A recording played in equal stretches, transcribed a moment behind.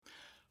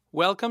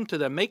Welcome to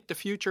the Make the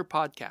Future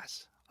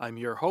podcast. I'm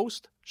your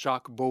host,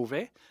 Jacques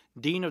Beauvais,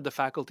 Dean of the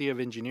Faculty of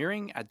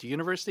Engineering at the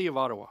University of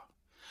Ottawa.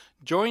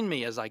 Join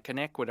me as I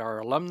connect with our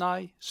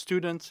alumni,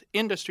 students,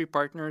 industry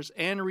partners,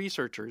 and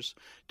researchers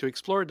to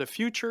explore the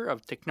future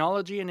of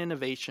technology and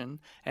innovation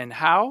and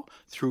how,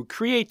 through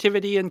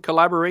creativity and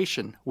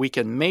collaboration, we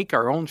can make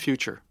our own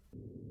future.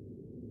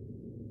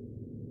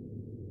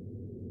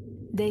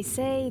 They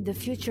say the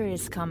future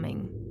is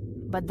coming,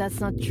 but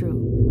that's not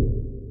true.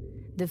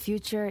 The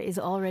future is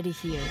already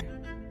here.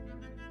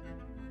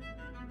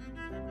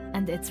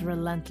 And it's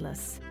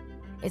relentless.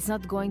 It's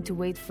not going to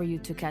wait for you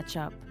to catch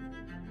up.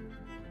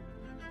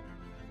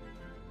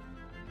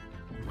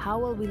 How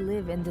will we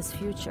live in this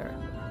future?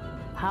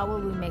 How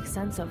will we make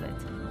sense of it?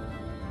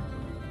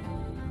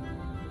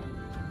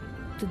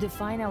 To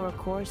define our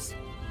course,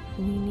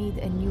 we need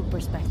a new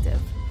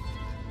perspective.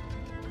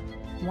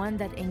 One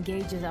that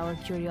engages our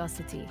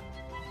curiosity,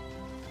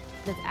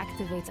 that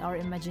activates our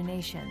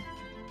imagination,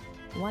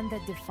 one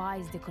that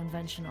defies the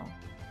conventional.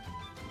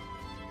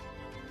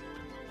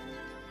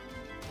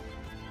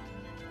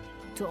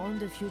 To own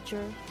the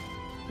future,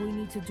 we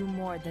need to do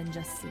more than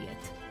just see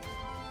it.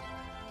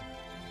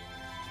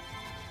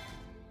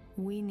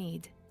 We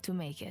need to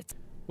make it.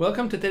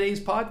 Welcome to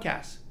today's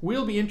podcast.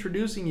 We'll be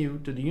introducing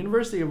you to the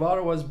University of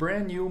Ottawa's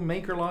brand new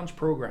Maker Launch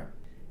program.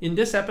 In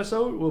this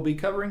episode, we'll be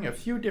covering a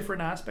few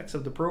different aspects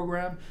of the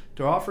program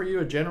to offer you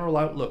a general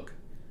outlook.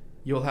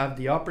 You'll have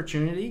the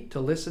opportunity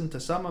to listen to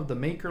some of the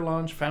Maker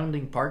Launch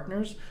founding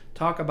partners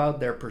talk about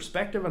their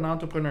perspective on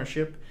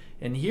entrepreneurship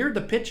and hear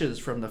the pitches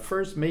from the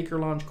first Maker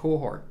Launch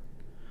cohort.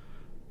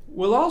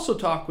 We'll also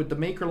talk with the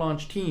Maker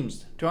Launch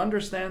teams to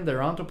understand their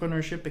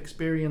entrepreneurship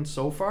experience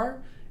so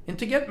far and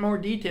to get more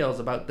details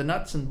about the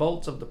nuts and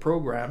bolts of the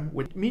program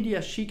with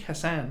Media Sheikh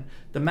Hassan,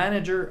 the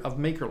manager of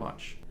Maker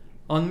Launch.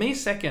 On May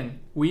 2nd,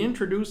 we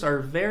introduce our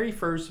very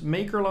first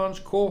Maker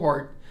Launch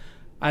cohort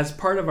as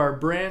part of our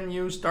brand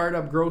new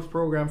Startup Growth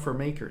Program for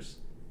Makers.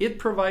 It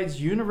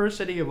provides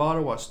University of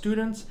Ottawa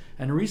students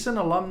and recent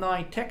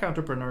alumni tech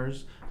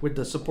entrepreneurs with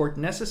the support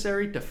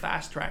necessary to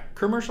fast-track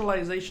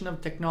commercialization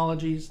of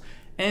technologies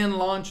and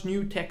launch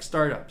new tech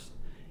startups.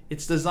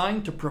 It's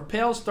designed to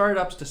propel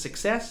startups to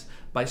success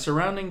by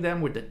surrounding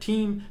them with the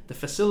team, the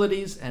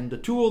facilities, and the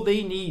tool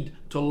they need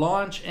to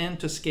launch and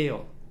to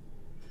scale.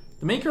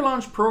 The Maker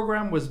Launch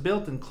program was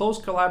built in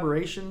close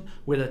collaboration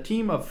with a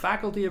team of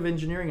Faculty of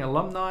Engineering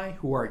alumni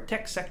who are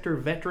tech sector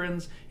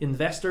veterans,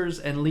 investors,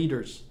 and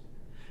leaders.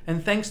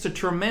 And thanks to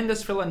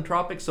tremendous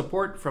philanthropic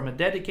support from a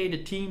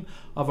dedicated team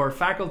of our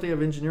Faculty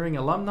of Engineering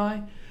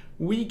alumni,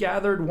 we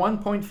gathered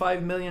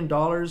 $1.5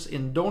 million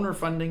in donor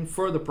funding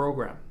for the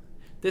program.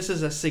 This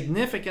is a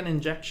significant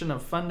injection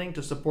of funding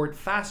to support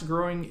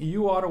fast-growing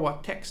U-Ottawa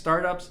tech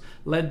startups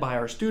led by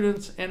our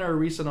students and our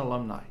recent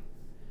alumni.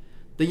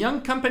 The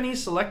young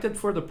companies selected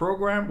for the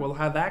program will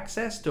have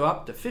access to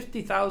up to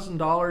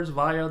 $50,000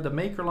 via the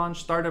Maker Launch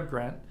Startup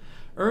Grant,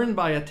 earned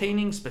by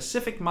attaining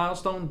specific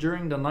milestones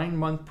during the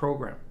 9-month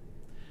program.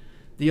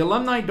 The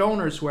alumni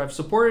donors who have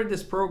supported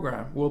this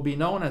program will be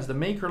known as the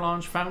Maker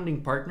Launch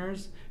Founding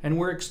Partners, and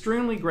we're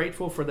extremely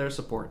grateful for their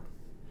support.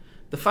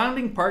 The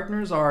founding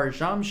partners are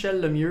Jean-Michel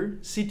Lemieux,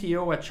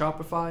 CTO at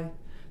Shopify,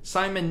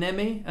 Simon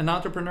Neme, an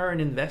entrepreneur and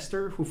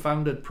investor who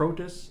founded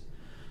Protus,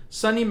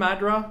 Sunny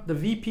Madra, the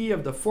VP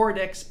of the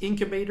FordX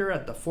Incubator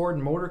at the Ford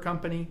Motor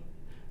Company,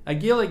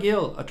 Agil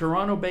Agil, a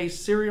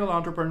Toronto-based serial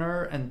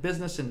entrepreneur and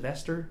business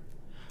investor,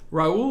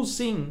 Rahul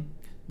Singh,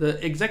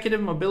 the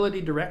Executive Mobility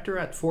Director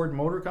at Ford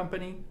Motor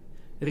Company,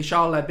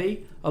 Richard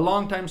Labbé, a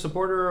longtime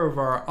supporter of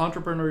our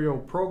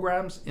entrepreneurial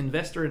programs,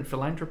 investor and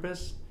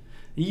philanthropist,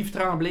 Yves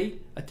Tremblay,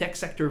 a tech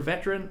sector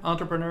veteran,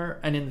 entrepreneur,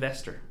 and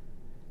investor.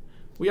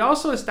 We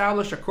also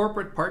established a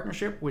corporate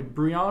partnership with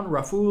Brian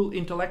Rafoul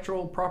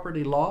Intellectual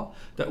Property Law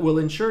that will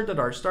ensure that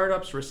our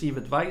startups receive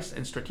advice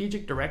and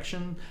strategic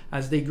direction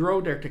as they grow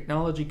their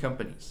technology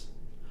companies.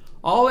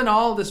 All in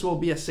all, this will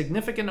be a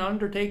significant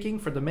undertaking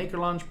for the Maker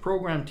Launch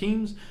program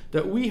teams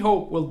that we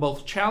hope will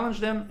both challenge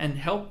them and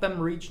help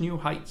them reach new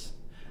heights.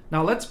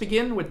 Now let's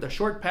begin with the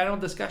short panel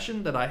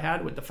discussion that I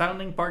had with the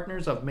founding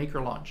partners of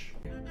Maker Launch.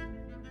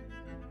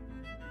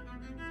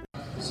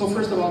 So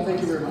first of all,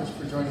 thank you very much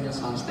for joining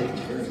us on stage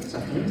here this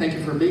afternoon. Thank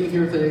you for being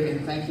here today,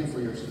 and thank you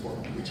for your support,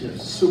 which is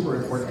super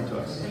important to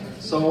us.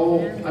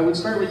 So I would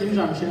start with you,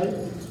 Jean-Michel.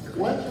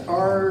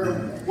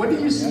 What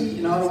do you see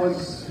in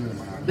Ottawa's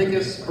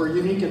biggest or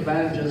unique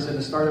advantages in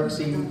the startup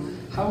scene?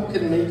 How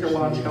can Maker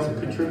Launch help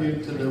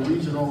contribute to the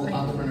regional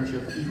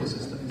entrepreneurship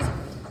ecosystem?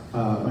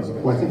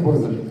 Well, I think one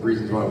of the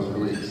reasons why I was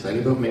really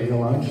excited about Maker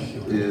Launch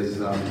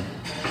is I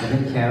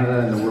think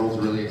Canada and the world's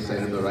really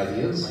excited about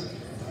ideas.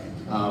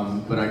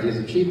 But ideas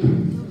are cheap,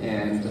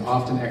 and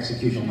often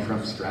execution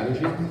trumps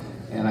strategy.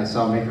 And I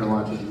saw Maker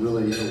Launch as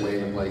really a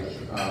way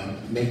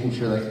of making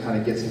sure that it kind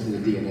of gets into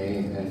the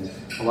DNA. And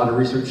a lot of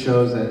research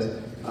shows that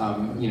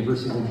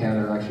universities in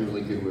Canada are actually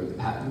really good with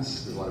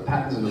patents. There's a lot of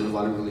patents and there's a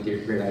lot of really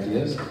great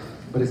ideas.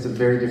 But it's a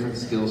very different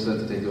skill set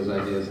to take those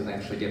ideas and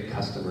actually get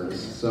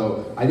customers.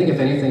 So I think if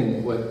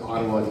anything, what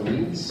Ottawa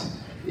needs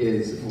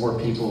is more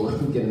people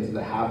who get into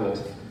the habit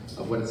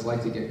of what it's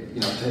like to get,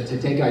 you know,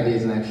 to take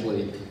ideas and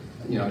actually,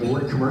 you know, the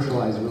word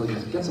commercialize really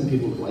just get some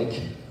people who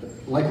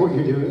like what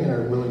you're doing and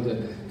are willing to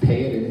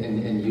pay it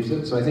and use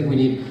it. So I think we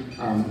need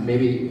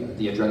maybe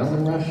the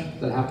adrenaline rush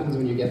that happens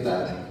when you get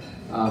that,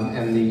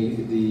 and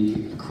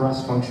the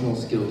cross-functional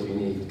skills you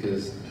need,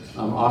 because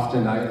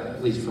often,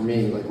 at least for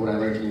me, like what I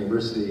learned in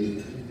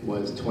university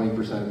was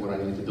 20% of what I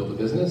needed to build a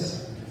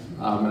business.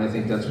 And I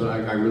think that's what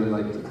I really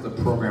like. The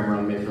program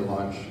around Maker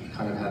Launch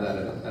kind of had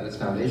that at its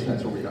foundation.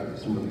 That's where we got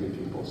some really good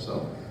people.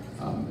 So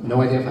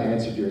no idea if I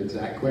answered your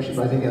exact question,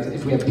 but I think that's,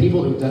 if we have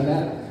people who've done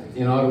that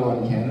in Ottawa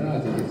and Canada, I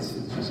think it's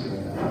just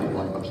going to have a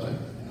lot of upside.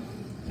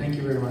 Thank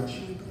you very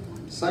much.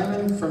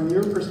 Simon, from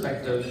your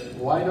perspective,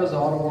 why does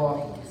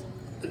Ottawa...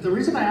 The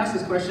reason I ask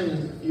this question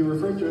is you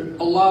referred to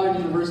it, a lot of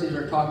universities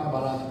are talking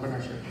about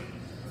entrepreneurship.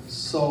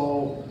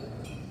 So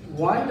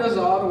why does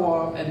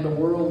Ottawa and the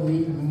world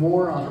need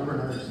more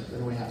entrepreneurs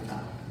than we have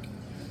now?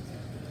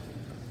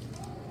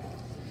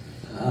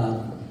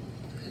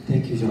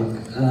 Thank you,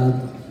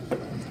 Jacques.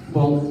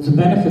 Well, the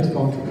benefits of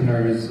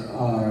entrepreneurs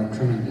are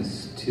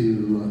tremendous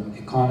to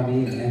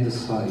economy and the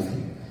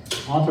society.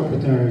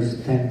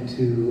 Entrepreneurs tend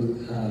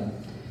to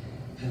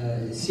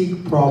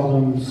seek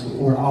problems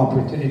or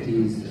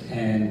opportunities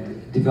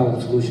and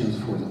develop solutions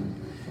for them.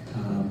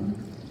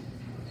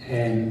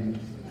 And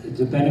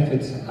the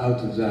benefits out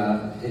of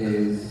that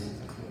is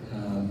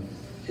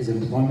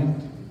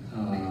employment,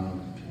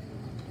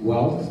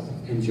 wealth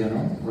in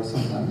general, or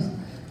sometimes.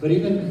 But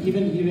even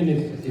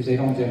if they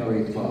don't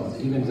generate wealth,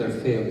 even their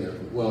failure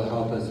will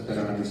help us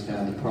better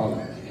understand the problem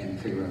and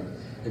figure out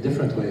a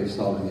different way of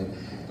solving it.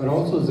 But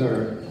also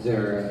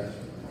their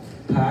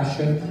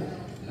passion,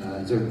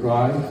 their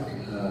drive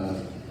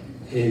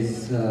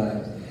is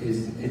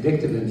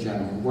addictive in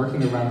general.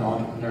 Working around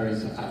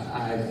entrepreneurs,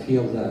 I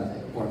feel that,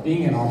 or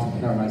being an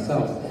entrepreneur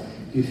myself,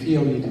 you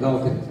feel you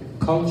develop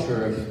a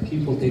culture of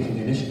people taking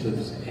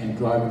initiatives and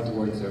driving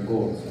towards their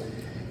goals.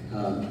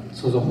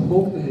 So the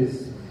hope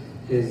is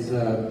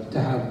to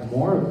have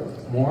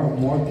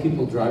more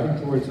people driving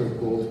towards their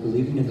goals,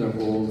 believing in their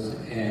goals,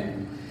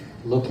 and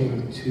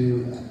looking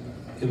to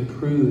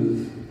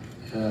improve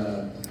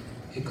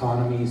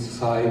economy,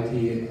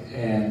 society,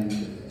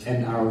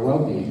 and our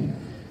well-being.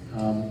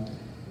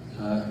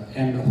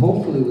 And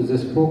hopefully with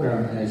this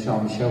program, as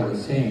Jean-Michel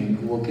was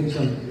saying, will give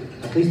them,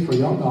 at least for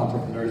young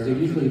entrepreneurs, they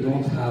usually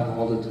don't have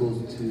all the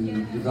tools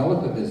to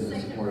develop a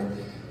business or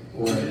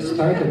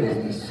start a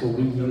business. So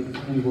we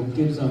will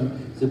give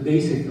them the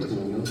basic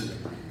tools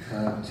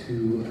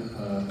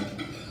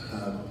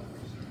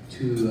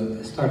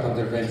to start on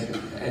their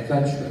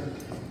adventure,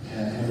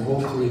 and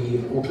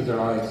hopefully open their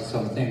eyes to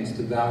some things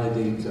to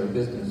validate their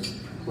business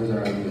or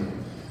their idea.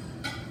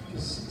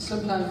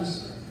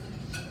 Sometimes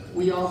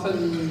we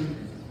often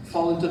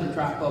fall into the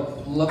trap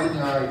of loving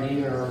our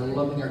idea or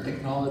loving our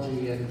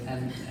technology,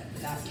 and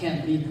that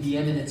can't be the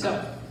end in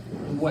itself.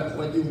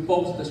 What you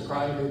both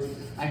described is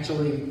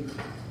actually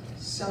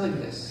selling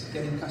this,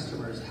 getting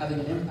customers, having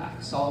an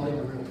impact, solving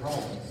a real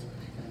problem.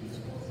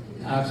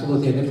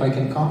 Absolutely, and if I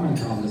can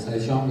comment on this,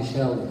 as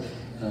Jean-Michel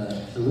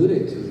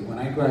alluded to, when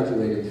I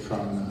graduated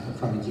from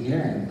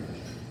engineering,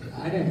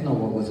 I didn't know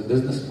what was a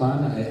business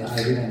plan.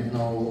 I didn't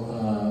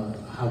know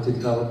how to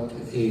develop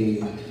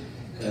a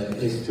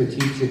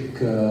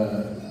strategic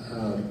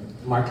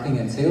marketing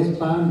and sales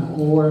plan,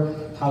 or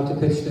how to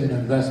pitch to an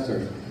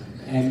investor.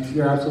 And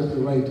you're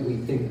absolutely right. We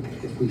think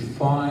if we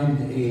find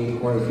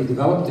or if we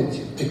develop the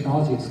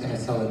technology, it's going to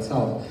sell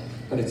itself.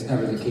 But it's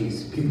never the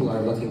case. People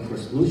are looking for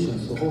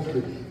solutions. So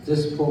hopefully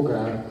this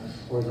program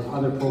or the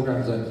other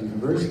programs that the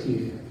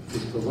university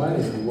is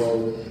providing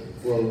will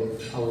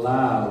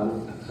allow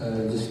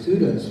the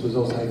students with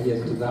those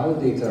ideas to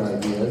validate their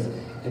ideas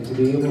and to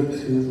be able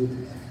to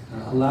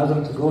allow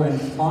them to go and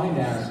find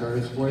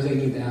answers where they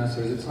need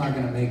answers. It's not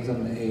going to make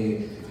them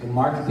a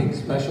marketing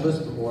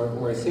specialist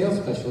or a sales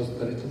specialist,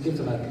 but it will give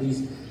them at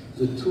least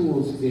the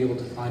tools to be able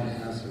to find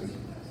answers.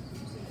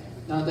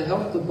 Now, the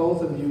help that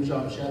both of you,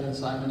 Jean-Michel and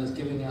Simon, has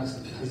given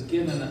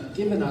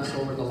us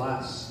over the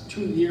last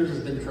 2 years has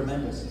been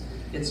tremendous.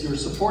 It's your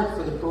support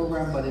for the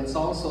program, but it's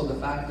also the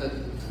fact that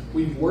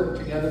we've worked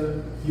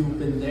together. You've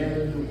been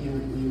there.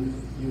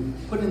 You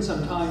put in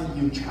some time.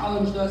 You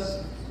challenged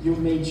us. You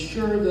made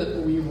sure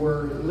that we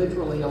were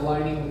literally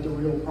aligning with the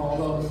real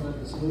problem and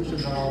the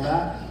solutions and all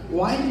that.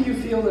 Why do you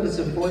feel that it's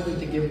important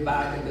to give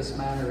back in this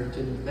manner, to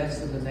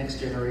invest in the next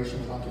generation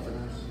of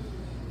entrepreneurs?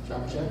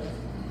 Jean-Michel?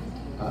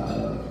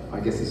 I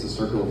guess it's a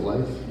circle of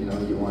life. You know,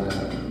 you want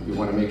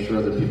to make sure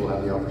other people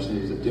have the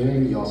opportunities of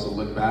doing. You also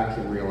look back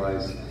and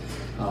realize,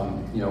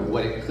 you know,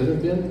 what it could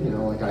have been. You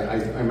know, like I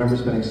remember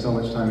spending so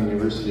much time in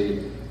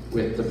university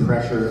with the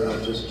pressure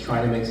of just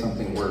trying to make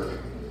something work.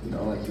 You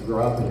know, like you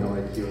grow up and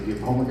you're like, you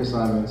have homework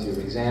assignments, you have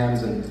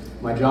exams, and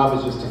my job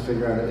is just to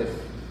figure out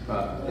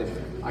if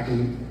I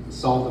can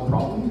solve the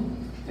problem.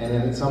 And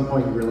then at some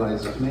point you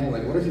realize, man,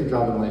 like what if your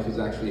job in life is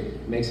actually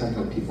make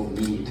something that people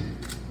need,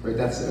 right?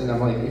 And I'm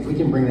like, if we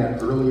can bring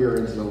that earlier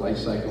into the life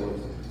cycle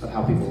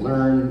how people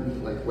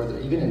learn, like whether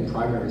even in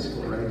primary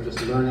school, right?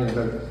 Just learning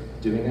about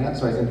doing that.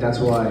 So I think that's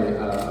why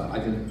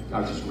I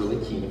was just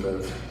really keen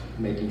about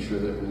making sure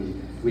that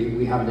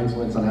we have an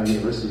influence on how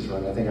universities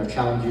run. I think I've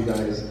challenged you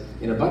guys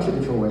in a bunch of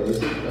different ways.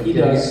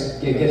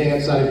 Getting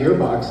outside of your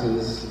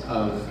boxes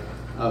of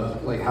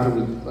like how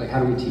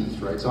do we teach,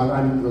 right? So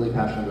I'm really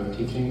passionate about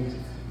teaching,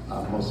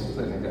 mostly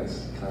because I think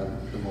that's kind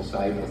of the most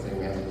valuable thing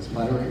we have on this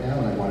planet right now.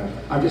 And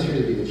I'm just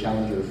here to be the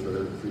challenger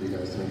for you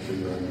guys to make sure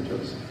you're on your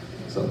toes.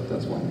 So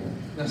that's why I'm here.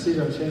 Merci,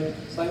 Jean-Michel.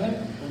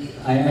 Simon?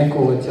 I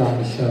echo what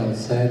Jean-Michel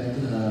said,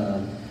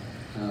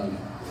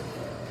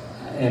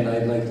 and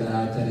I'd like to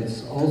add that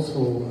it's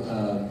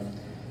also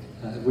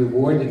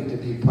rewarding to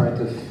be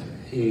part of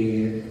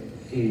a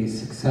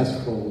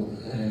successful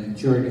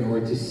journey, or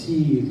to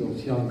see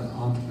those young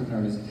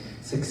entrepreneurs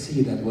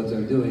succeed at what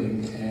they're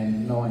doing,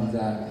 and knowing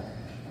that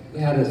we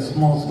had a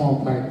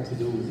small part to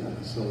do with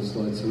that. So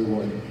it's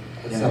rewarding.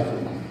 It's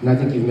self-rewarding. And I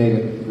think you've made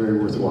it very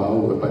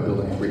worthwhile by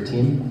building a great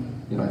team.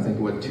 You know, I think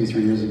 2-3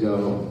 years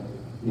ago,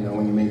 you know,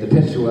 when you made the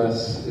pitch to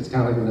us, it's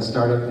kind of like when a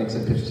startup makes a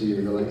pitch to you.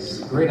 You're like,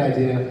 it's a great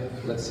idea,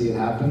 let's see it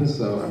happen.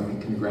 So, I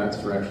mean, congrats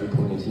for actually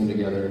pulling a team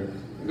together.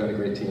 We've got a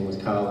great team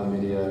with Kyle and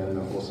Media, and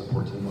the whole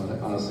support team.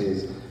 Honestly,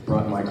 has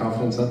brought my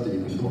confidence up that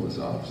you can pull this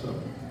off. So,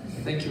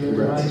 thank you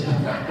very much.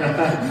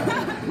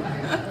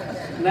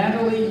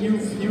 Natalie,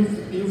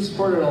 you've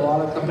supported a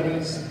lot of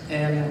companies,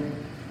 and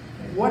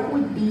what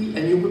would be,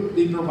 and you would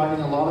be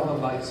providing a lot of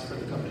advice for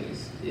the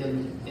companies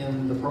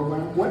in the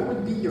program. What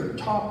would be your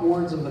top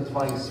words of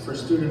advice for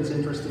students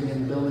interested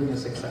in building a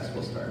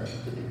successful startup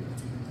today?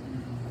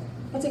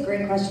 That's a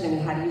great question. I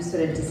mean, how do you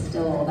sort of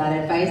distill all that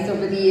advice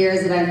over the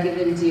years that I've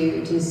given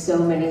to so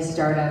many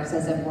startups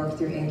as I've worked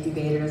through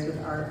incubators with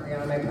Art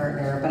Brion, my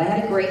partner. But I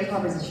had a great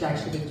conversation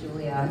actually with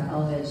Julia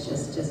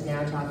Elvidge just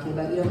now, talking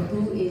about, you know,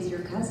 who is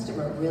your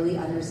customer? Really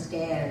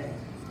understand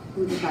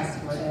who the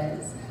customer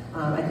is.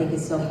 I think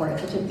is so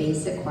important. It's such a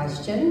basic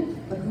question,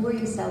 but who are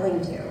you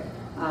selling to?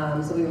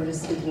 So we were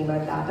just speaking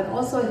about that. But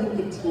also I think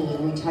the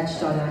team, we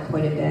touched on that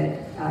quite a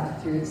bit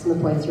through some of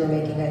the points you were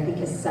making. I think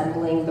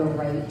assembling the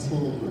right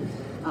team.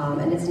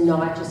 And it's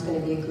not just going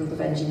to be a group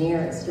of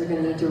engineers. You're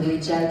going to need to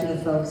reach out to the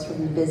folks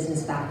from the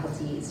business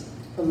faculties,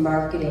 from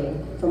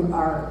marketing, from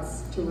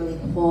arts, to really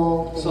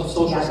pull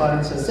social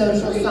sciences.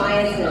 Social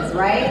sciences,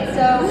 right?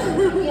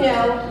 So, you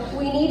know,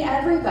 we need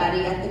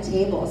everybody at the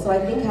table. So I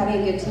think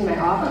having a good team, I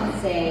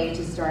often say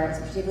to startups,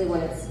 particularly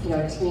when it's, you know,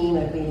 a team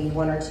of maybe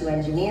 1 or 2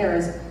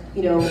 engineers,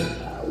 you know,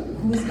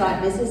 who's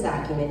got business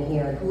acumen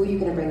here? Who are you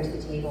going to bring to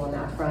the table on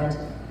that front?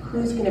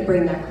 Who's going to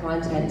bring that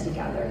content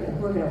together? You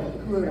know,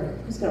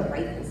 who's going to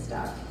write this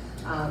stuff?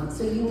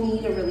 So you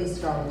need a really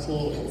strong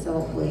team, and so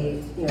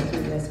hopefully, you know,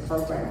 through this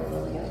program, we're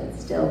really going to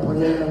instill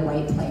bringing the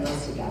right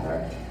players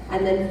together.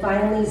 And then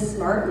finally,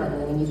 smart money.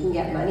 I mean, you can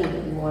get money,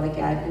 but you want to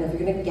get, you know, if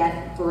you're going to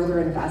get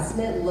further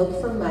investment, look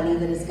for money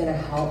that is going to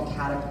help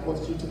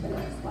catapult you to the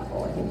next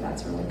level. I think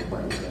that's really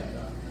important too.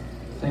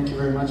 Thank you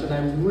very much, and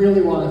I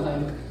really want to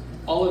thank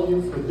all of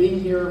you for being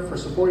here, for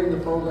supporting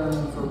the program,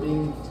 and for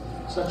being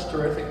such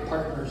terrific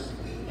partners.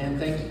 And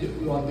thank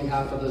you on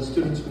behalf of the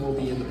students who will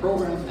be in the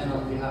program, and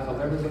on behalf of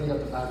everybody at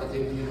the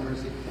faculty of the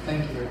university.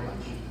 Thank you very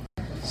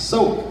much.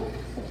 So,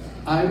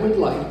 I would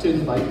like to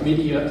invite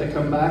Media to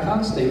come back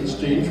on stage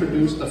to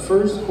introduce the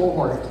first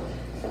cohort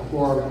who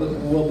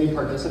will be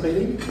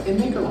participating in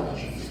Maker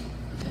Launch.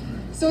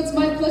 So it's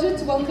my pleasure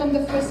to welcome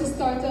the first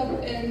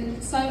startup in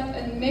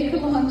Maker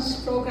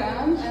Launch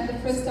program, and the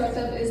first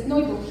startup is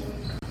Noibu.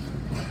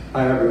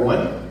 Hi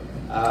everyone,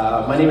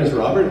 my name is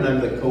Robert and I'm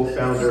the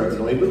co-founder of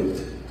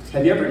Noibu.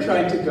 Have you ever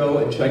tried to go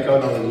and check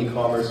out on an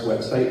e-commerce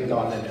website and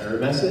gotten an error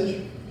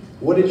message?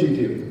 What did you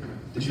do?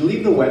 Did you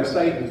leave the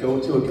website and go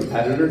to a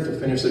competitor to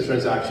finish the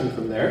transaction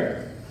from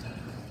there?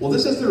 Well,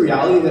 this is the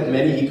reality that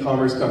many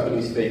e-commerce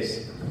companies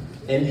face.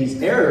 And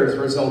these errors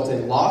result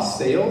in lost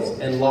sales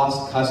and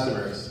lost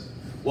customers.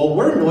 Well,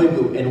 we're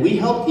Noibu and we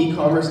help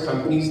e-commerce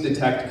companies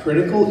detect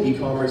critical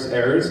e-commerce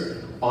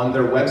errors on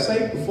their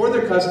website before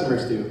their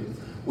customers do.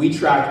 We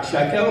track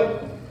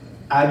checkout,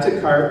 add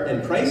to cart,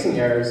 and pricing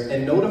errors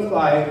and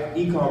notify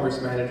e-commerce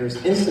managers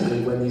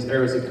instantly when these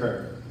errors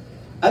occur.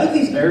 Out of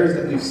these errors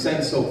that we've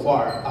sent so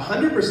far,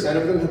 100%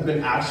 of them have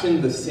been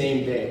actioned the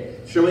same day,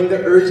 showing the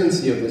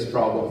urgency of this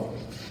problem.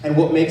 And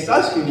what makes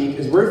us unique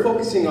is we're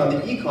focusing on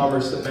the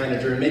e-commerce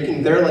manager and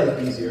making their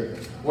life easier,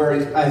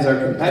 whereas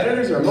our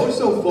competitors are most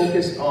so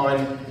focused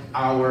on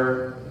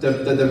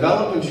the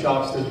development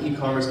shops that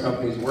e-commerce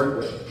companies work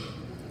with.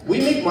 We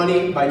make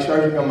money by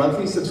charging a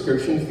monthly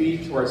subscription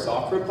fee to our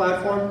software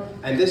platform,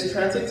 and this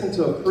translates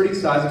into a pretty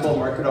sizable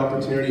market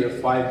opportunity of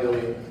 $5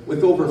 billion,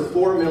 with over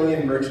 4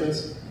 million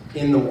merchants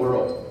in the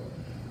world.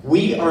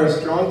 We are a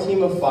strong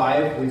team of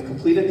 5. We've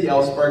completed the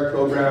LSpark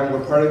program.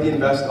 We're part of the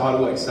Invest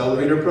Ottawa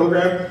Accelerator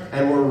program,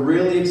 and we're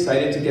really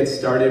excited to get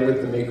started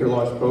with the Maker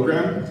Launch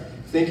program.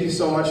 Thank you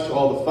so much to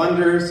all the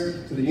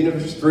funders, to the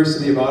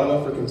University of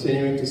Ottawa for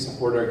continuing to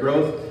support our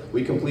growth.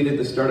 We completed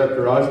the Startup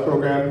Garage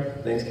program.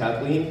 Thanks,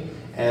 Kathleen.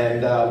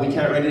 And we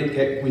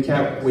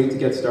can't wait to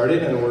get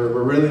started, and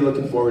we're really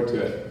looking forward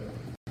to it.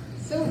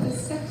 So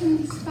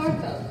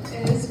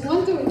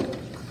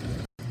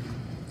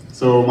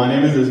So my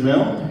name is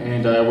Ismail,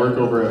 and I work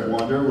over at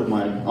Wander with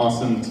my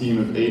awesome team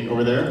of 8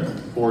 over there.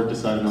 Ford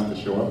decided not to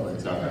show up, but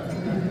it's all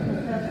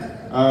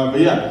right. But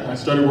yeah, I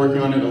started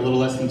working on it a little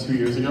less than 2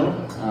 years ago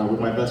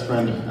with my best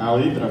friend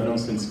Ali, that I've known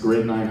since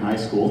grade 9 high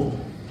school.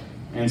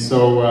 And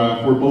so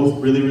we're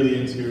both really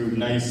into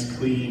nice,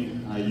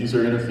 clean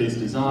user interface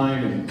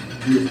design and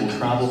beautiful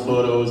travel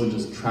photos and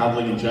just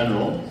traveling in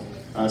general.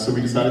 So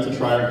we decided to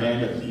try our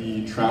hand at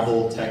the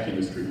travel tech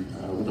industry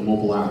with a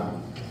mobile app.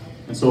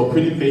 And so a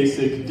pretty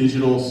basic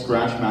digital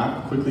scratch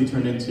map quickly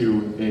turned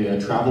into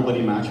a travel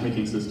buddy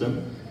matchmaking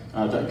system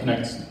that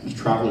connects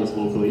travelers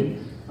locally.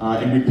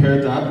 And we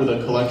paired that with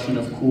a collection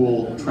of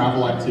cool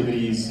travel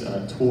activities,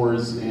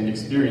 tours, and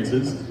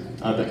experiences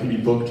that can be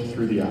booked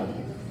through the app.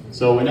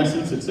 So in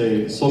essence, it's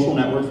a social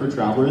network for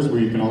travelers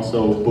where you can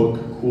also book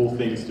cool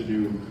things to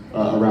do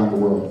around the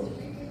world.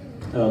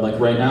 Like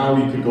right now,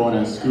 you can go on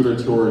a scooter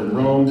tour in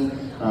Rome,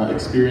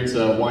 experience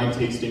a wine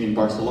tasting in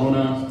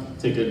Barcelona,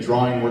 take a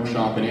drawing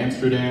workshop in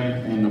Amsterdam,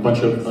 and a bunch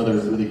of other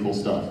really cool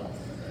stuff.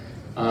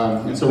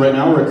 And so right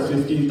now we're at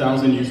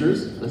 15,000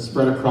 users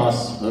spread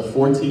across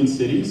 14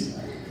 cities,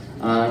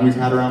 and we've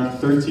had around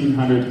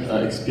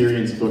 1,300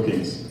 experience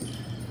bookings.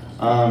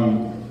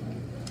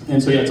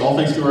 And so yeah, it's all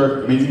thanks to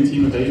our amazing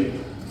team of 8,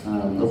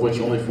 of which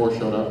only 4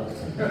 showed up.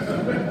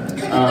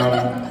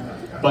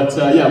 But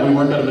yeah, we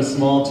work out of a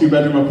small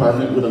 2-bedroom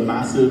apartment with a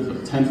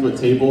massive 10-foot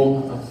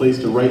table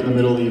placed right in the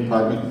middle of the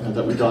apartment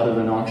that we got at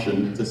an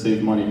auction to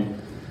save money.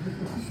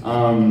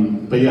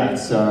 But yeah,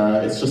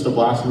 it's just a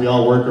blast. We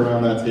all work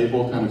around that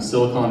table, kind of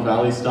Silicon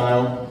Valley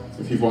style.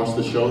 If you've watched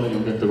the show, then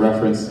you'll get the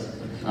reference.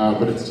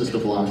 But it's just a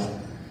blast.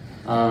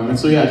 And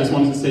so yeah, I just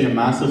wanted to say a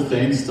massive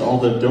thanks to all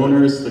the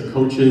donors, the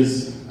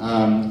coaches,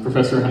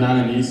 Professor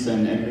Hanan Anis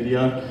and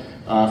Midya,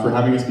 for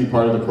having us be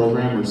part of the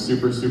program. We're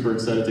super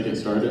excited to get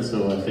started,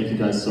 so thank you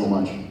guys so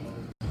much.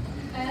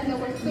 And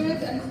our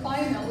third and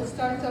final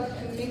startup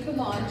and maker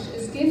launch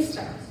is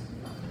GameStrap.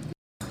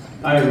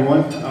 Hi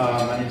everyone,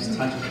 my name is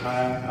Tanji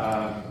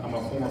Kaya. I'm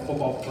a former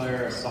football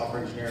player, a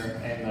software engineer,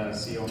 and the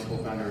CEO and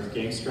co-founder of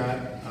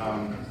GameStrap.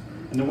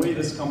 And the way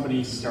this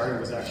company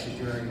started was actually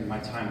during my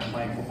time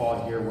playing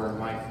football here, where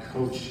my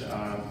coach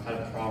had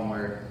a problem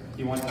where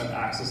he wanted to have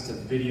access to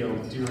video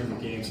during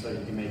the game so that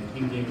he can make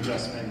in-game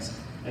adjustments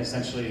and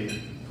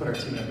essentially put our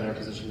team in a better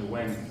position to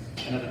win.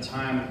 And at the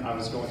time, I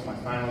was going to my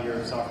final year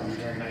of software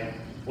engineering, and I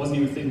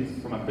wasn't even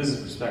thinking from a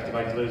business perspective.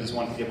 I literally just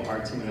wanted to give our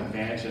team an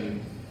advantage and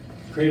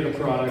created a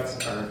product,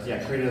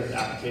 created an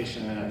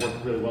application, and it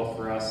worked really well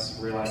for us.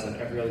 Realized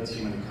that every other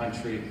team in the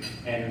country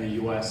and in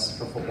the US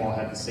for football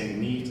had the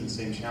same needs and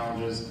same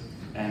challenges,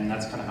 and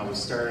that's kind of how we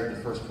started.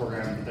 The first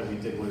program that we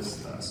did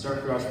was the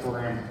Start Garage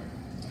program,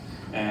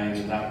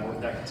 and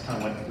that's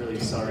kind of what really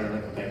accelerated,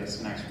 like, okay, this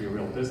can actually be a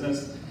real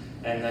business.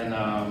 And then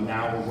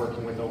now we're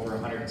working with over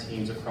 100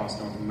 teams across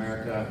North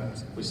America.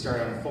 We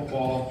started on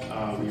football,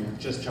 we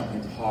just jumped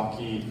into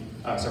hockey.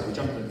 We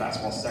jumped into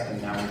basketball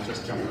second, now we're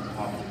just jumping into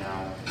hockey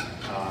now.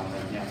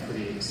 And yeah,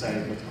 pretty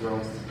excited with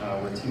growth.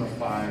 We're a team of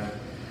 5.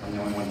 I'm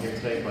the only one here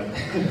today, but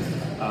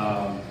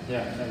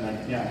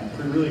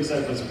I'm really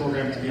excited for this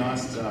program, to be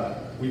honest.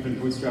 We've been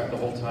bootstrapped the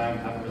whole time,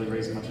 haven't really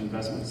raised much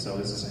investment, so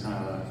this is kind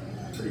of a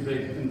pretty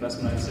big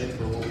investment, I'd say,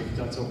 for what we've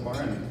done so far,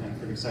 and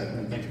pretty excited,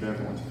 and thank you to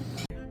everyone.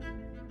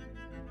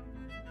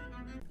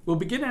 We'll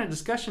begin our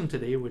discussion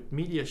today with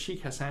Midya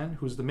Sheikh Hassan,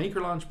 who's the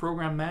Maker Launch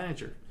Program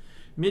Manager.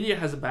 Midya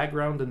has a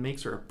background that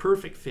makes her a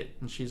perfect fit,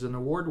 and she's an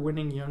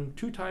award-winning young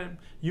 2-time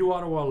U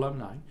Ottawa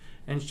alumni,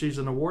 and she's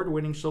an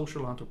award-winning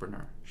social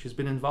entrepreneur. She's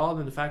been involved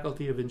in the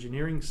Faculty of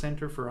Engineering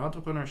Center for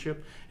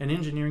Entrepreneurship and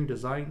Engineering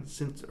Design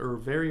since her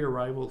very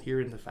arrival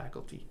here in the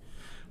faculty.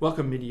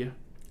 Welcome, Midya.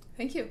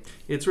 Thank you.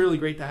 It's really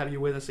great to have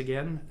you with us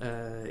again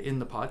in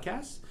the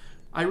podcast.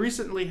 I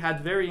recently had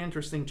very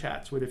interesting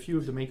chats with a few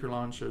of the Maker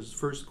Launch's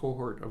first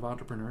cohort of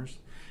entrepreneurs,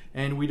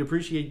 and we'd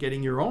appreciate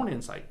getting your own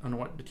insight on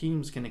what the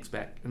teams can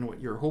expect and what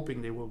you're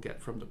hoping they will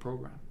get from the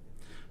program.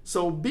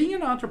 So, being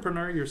an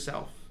entrepreneur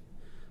yourself,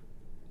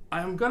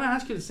 I'm going to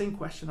ask you the same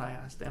question I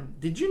asked them.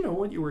 Did you know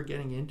what you were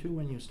getting into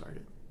when you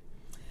started?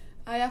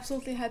 I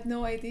absolutely had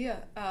no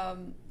idea.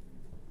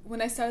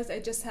 When I started, I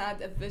just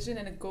had a vision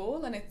and a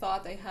goal, and I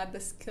thought I had the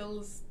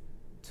skills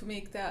to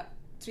make that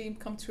dream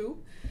come true.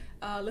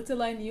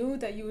 Little I knew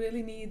that you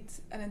really need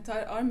an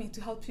entire army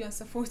to help you and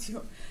support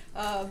you,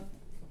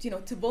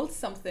 to build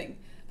something.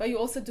 But you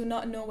also do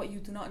not know what you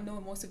do not know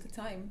most of the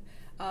time,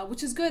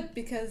 which is good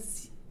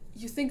because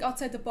you think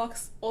outside the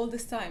box all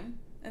this time.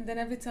 And then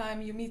every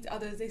time you meet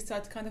others, they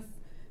start kind of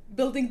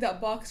building that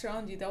box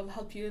around you that will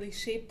help you really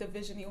shape the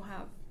vision you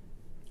have.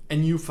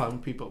 And you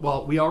found people,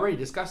 well, we already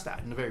discussed that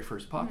in the very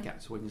first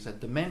podcast when you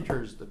said the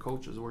mentors, the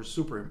coaches were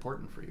super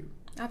important for you.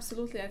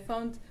 Absolutely. I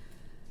found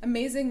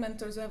amazing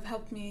mentors who have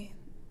helped me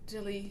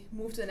really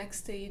move to the next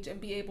stage and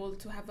be able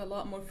to have a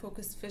lot more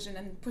focused vision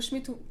and push me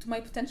to my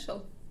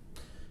potential.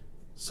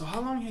 So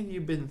how long have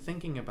you been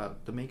thinking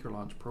about the Maker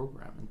Launch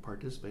program and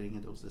participating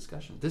in those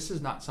discussions? This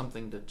is not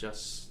something that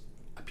just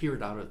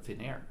appeared out of thin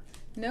air.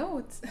 No,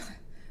 it's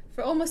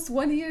for almost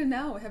 1 year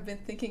now I have been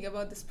thinking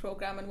about this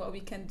program and what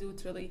we can do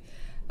to really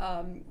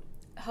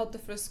help the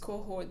first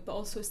cohort, but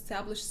also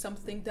establish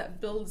something that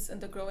builds in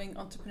the growing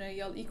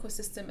entrepreneurial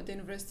ecosystem at the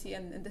university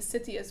and in the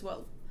city as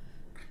well.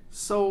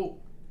 So,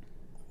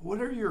 what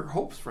are your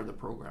hopes for the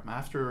program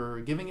after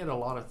giving it a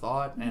lot of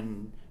thought?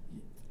 And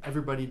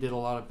everybody did a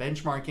lot of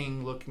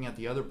benchmarking, looking at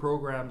the other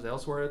programs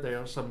elsewhere. There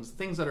are some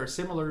things that are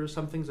similar,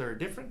 some things that are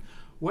different.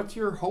 What's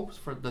your hopes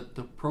for that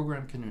the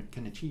program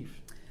can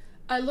achieve?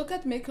 I look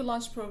at Maker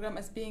Launch program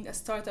as being a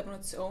startup on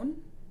its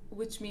own,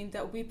 which means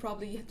that we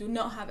probably do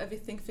not have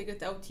everything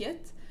figured out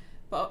yet,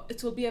 but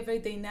it will be a very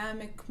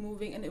dynamic,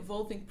 moving and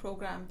evolving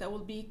program that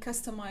will be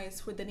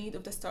customized for the need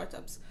of the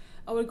startups.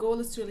 Our goal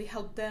is to really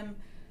help them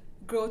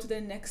grow to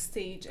their next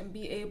stage and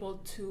be able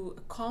to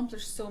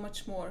accomplish so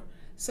much more.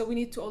 So we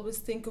need to always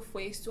think of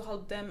ways to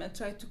help them and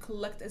try to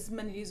collect as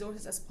many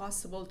resources as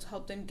possible to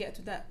help them get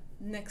to that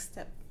next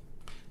step.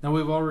 Now,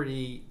 we've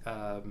already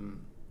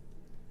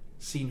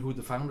seen who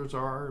the founders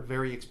are,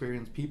 very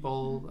experienced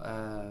people.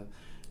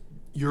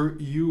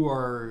 You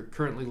are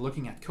currently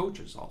looking at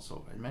coaches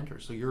also and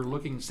mentors. So you're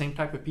looking same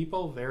type of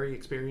people, very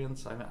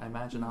experienced. I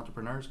imagine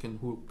entrepreneurs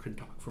who can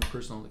talk from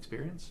personal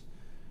experience.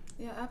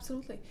 Yeah,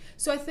 absolutely.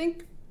 So I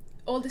think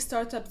all the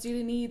startups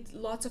really need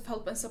lots of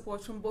help and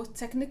support from both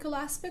technical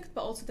aspect,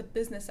 but also the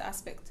business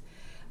aspect.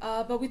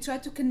 But we try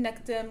to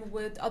connect them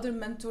with other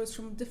mentors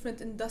from different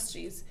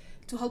industries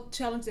to help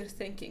challenge their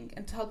thinking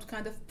and to help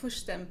kind of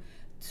push them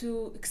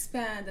to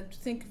expand and to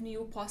think of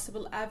new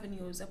possible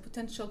avenues and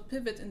potential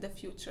pivot in the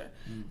future,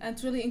 and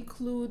to really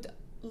include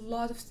a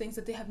lot of things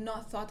that they have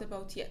not thought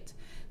about yet.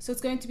 So it's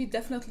going to be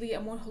definitely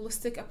a more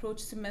holistic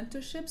approach to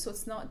mentorship. So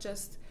it's not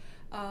just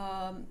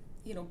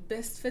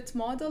best fit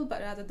model,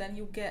 but rather than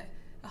you get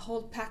a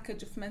whole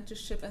package of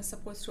mentorship and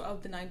support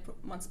throughout the 9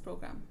 months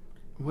program.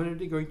 What are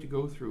they going to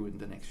go through in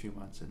the next few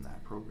months in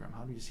that program?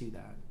 How do you see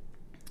that?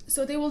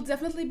 So they will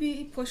definitely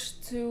be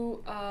pushed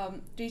to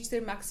reach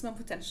their maximum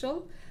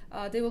potential.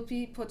 They will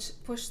be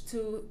pushed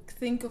to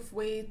think of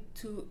way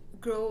to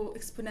grow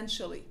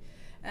exponentially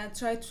and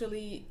try to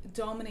really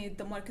dominate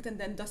the market and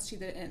the industry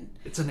they're in.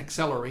 It's an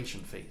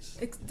acceleration phase.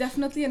 It's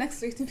definitely an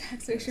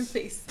acceleration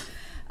phase.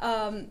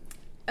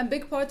 A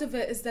big part of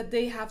it is that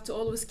they have to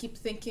always keep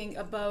thinking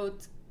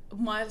about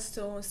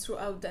milestones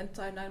throughout the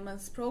entire 9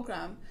 months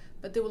program,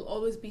 but they will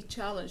always be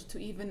challenged to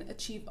even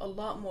achieve a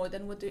lot more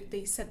than what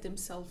they set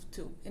themselves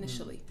to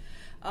initially.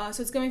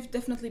 So it's going to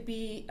definitely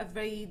be a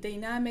very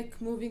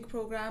dynamic, moving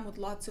program with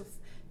lots of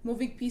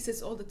moving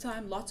pieces all the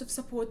time, lots of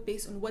support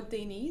based on what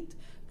they need,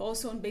 but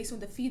also based on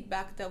the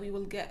feedback that we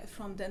will get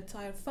from the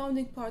entire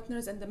founding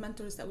partners and the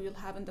mentors that we will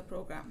have in the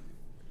program.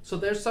 So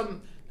there's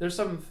some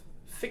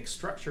fixed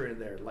structure in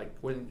there, like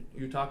when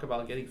you talk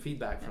about getting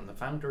feedback from the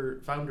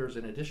founders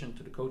in addition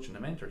to the coach and the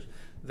mentors,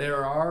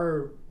 there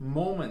are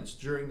moments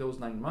during those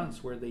 9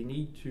 months where they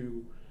need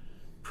to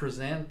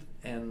present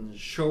and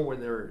show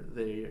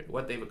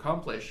what they've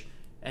accomplished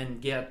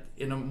and get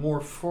in a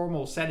more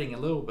formal setting a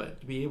little bit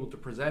to be able to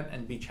present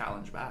and be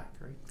challenged back,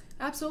 right?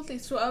 Absolutely.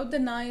 Throughout the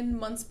 9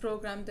 months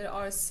program, there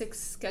are 6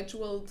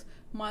 scheduled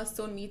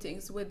milestone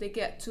meetings where they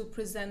get to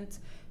present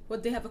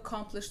what they have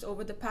accomplished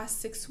over the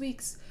past 6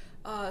 weeks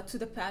to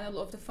the panel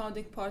of the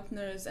founding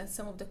partners and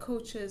some of the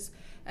coaches,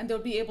 and they'll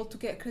be able to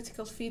get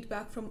critical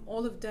feedback from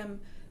all of them,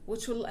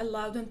 which will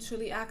allow them to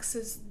really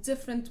access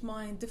different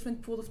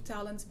pool of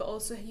talents, but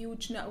also a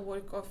huge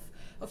network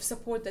of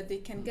support that they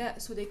can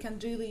get so they can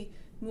really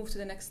move to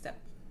the next step.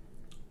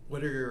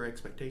 What are your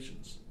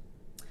expectations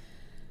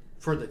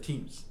for the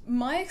teams?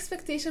 My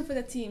expectation for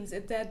the teams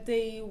is that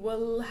they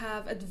will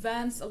have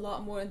advanced a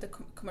lot more in the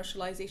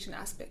commercialization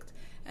aspect,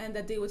 and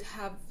that they would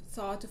have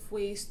thought of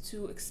ways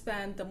to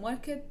expand the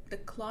market, the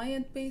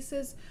client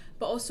bases,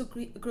 but also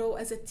grow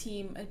as a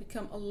team and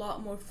become a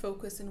lot more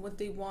focused in what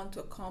they want to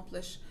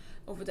accomplish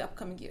over the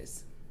upcoming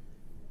years.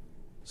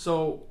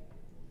 So,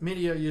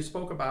 Medea, you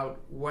spoke about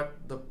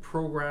what the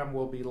program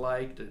will be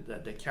like,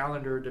 the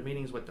calendar, the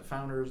meetings with the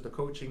founders, the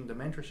coaching, the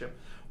mentorship.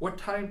 What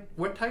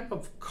type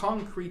of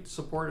concrete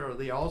support are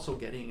they also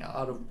getting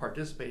out of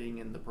participating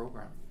in the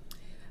program?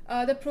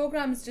 The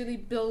program is really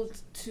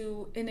built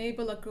to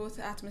enable a growth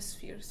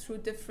atmosphere through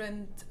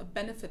different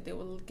benefits they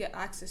will get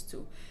access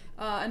to.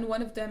 And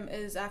one of them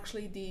is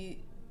actually the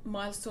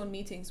milestone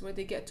meetings where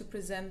they get to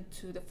present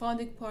to the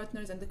founding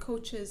partners and the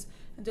coaches,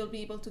 and they'll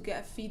be able to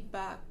get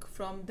feedback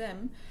from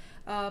them.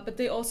 But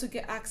they also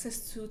get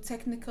access to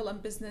technical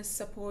and business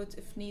support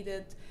if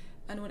needed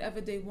and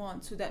whenever they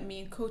want. So that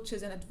means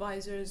coaches and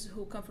advisors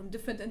who come from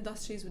different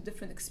industries with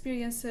different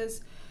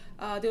experiences.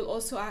 They'll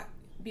also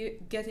be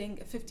getting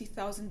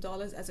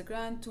 $50,000 as a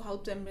grant to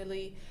help them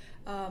really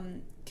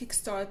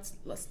kickstart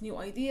new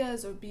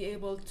ideas or be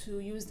able to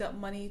use that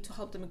money to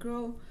help them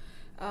grow.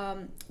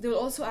 They will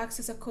also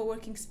access a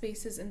co-working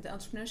spaces in the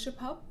Entrepreneurship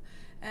Hub,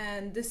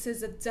 and this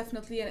is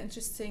definitely an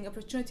interesting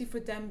opportunity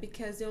for them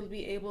because they will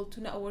be able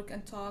to network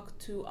and talk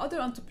to other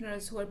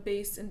entrepreneurs who are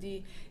based in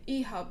the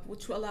eHub,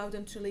 which will allow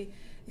them to really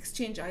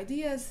exchange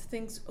ideas,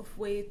 think of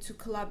way to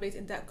collaborate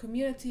in that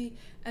community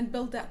and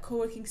build that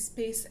co-working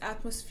space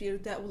atmosphere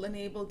that will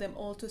enable them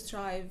all to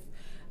thrive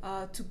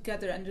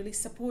together and really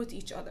support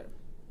each other.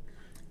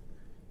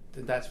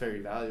 That's very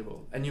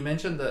valuable. And you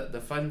mentioned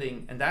the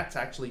funding, and that's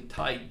actually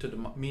tied to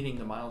meeting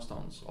the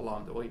milestones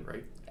along the way,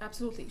 right?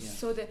 Absolutely. Yeah.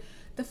 So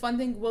the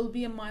funding will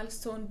be a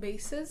milestone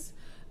basis.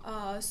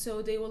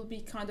 So they will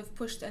be kind of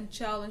pushed and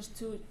challenged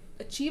to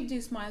achieve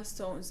these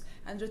milestones,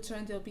 and in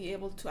return they'll be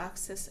able to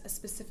access a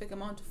specific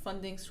amount of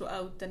funding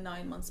throughout the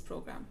 9 months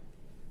program.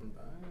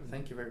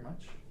 Thank you very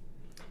much.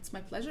 It's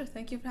my pleasure.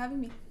 Thank you for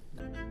having me.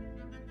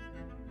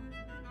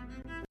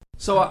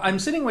 So I'm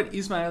sitting with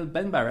Ismail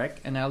Benbarek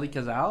and Ali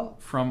Kazal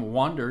from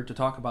Wander to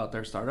talk about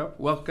their startup.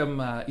 Welcome,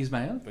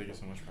 Ismail. Thank you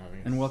so much for having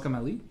us. And welcome,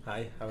 Ali.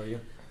 Hi, how are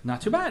you?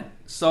 Not too bad.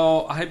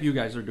 So I hope you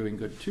guys are doing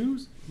good too.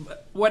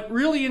 But what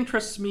really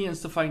interests me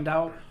is to find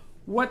out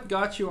what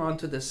got you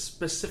onto this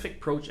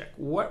specific project.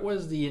 What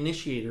was the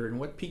initiator and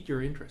what piqued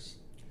your interest?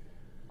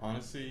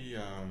 Honestly,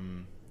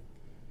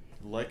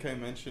 like I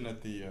mentioned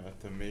at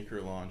the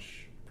Maker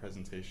launch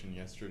presentation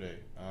yesterday,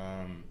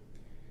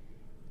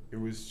 it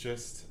was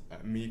just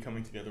me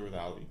coming together with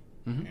Ali,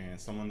 and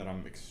someone that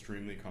I'm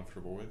extremely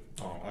comfortable with.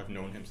 I've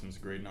known him since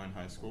grade 9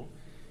 high school,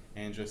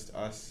 and just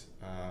us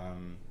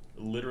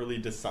literally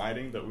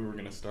deciding that we were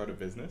going to start a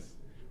business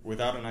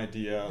without an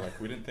idea. Like,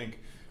 we didn't think,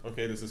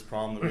 okay, there's this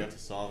problem that we have to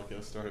solve, okay,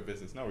 let's start a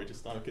business. No, we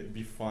just thought, okay, it'd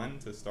be fun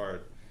to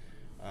start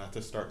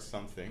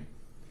something.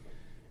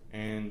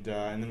 And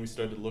then we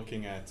started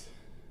looking at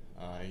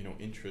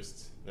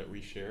interests that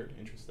we shared,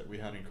 interests that we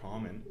had in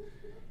common.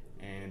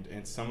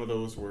 And some of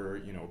those were,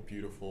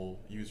 beautiful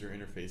user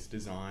interface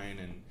design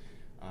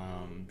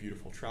and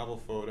beautiful travel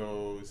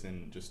photos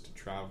and just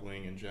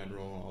traveling in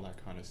general, all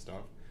that kind of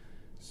stuff.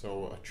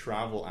 So a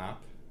travel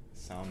app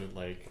sounded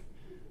like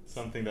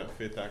something that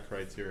fit that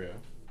criteria.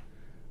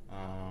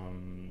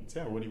 So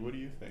yeah, what do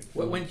you think?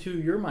 What went through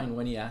your mind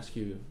when he asked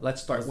you,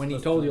 let's start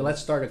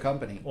a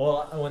company?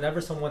 Well,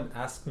 whenever someone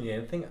asks me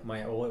anything, my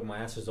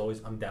answer is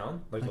always, I'm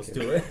down. Like, let's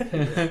do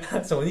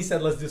it. So when he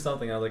said, let's do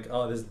something, I was like,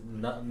 oh, there's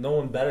no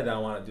one better that I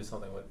want to do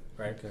something with,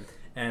 right? Okay.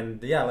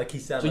 And yeah, like he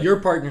said. So your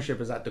partnership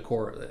is at the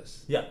core of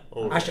this? Yeah.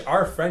 Oh. Actually,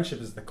 our friendship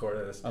is the core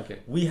of this. Okay.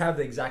 We have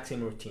the exact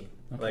same routine.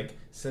 Okay. Like,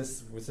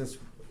 since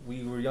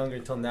we were younger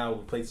until now,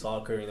 we played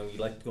soccer, we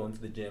like to go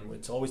into the gym.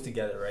 It's always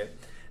together, right?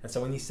 And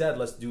so when he said,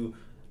 let's do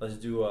I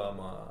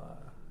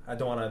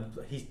don't want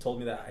to, he told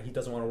me that he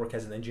doesn't want to work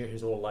as an engineer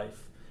his whole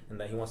life and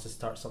that he wants to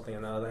start something.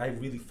 And I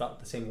really felt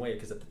the same way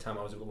because at the time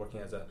I was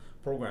working as a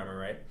programmer,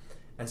 right?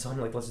 And so I'm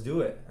like, let's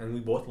do it. And we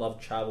both love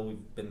travel.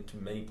 We've been to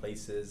many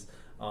places.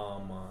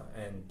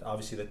 And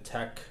obviously the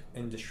tech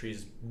industry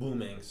is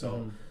booming.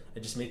 So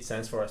it just made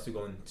sense for us to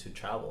go into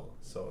travel.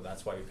 So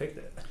that's why we picked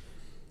it.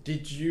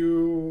 Did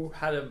you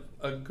have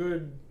a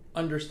good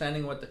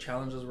understanding what the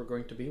challenges were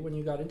going to be when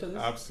you got into this?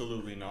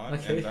 Absolutely not.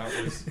 Okay.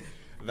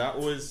 And that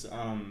was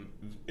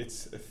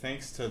it's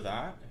thanks to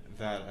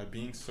that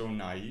being so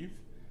naive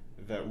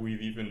that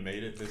we've even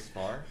made it this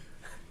far.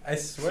 I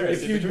swear.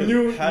 If you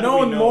knew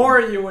more,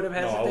 you would have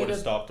hesitated. No, I would have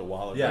stopped a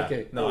while ago. Yeah.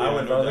 Okay. No, I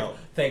would have like,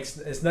 thanks.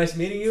 It's nice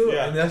meeting you.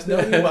 Yeah. And nice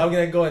knowing you. I'm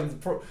gonna go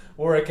and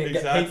work and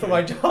get paid for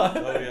my job.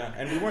 Oh yeah.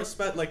 And we weren't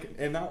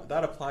and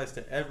that applies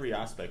to every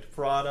aspect: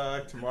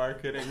 product,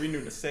 marketing. We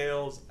knew the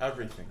sales,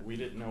 everything. We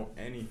didn't know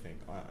anything.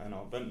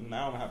 But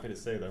now I'm happy to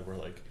say that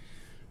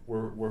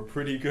we're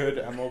pretty good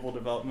at mobile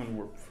development.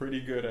 We're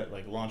pretty good at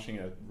like launching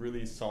a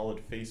really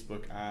solid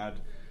Facebook ad.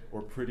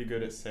 We're pretty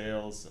good at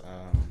sales.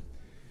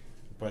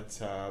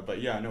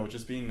 But yeah, no,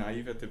 just being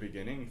naive at the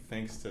beginning,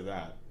 thanks to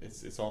that.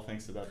 It's all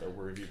thanks to that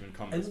we've even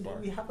come this far.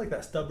 And we have like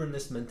that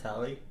stubbornness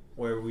mentality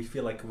where we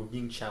feel like we're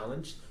being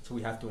challenged, so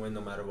we have to win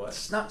no matter what.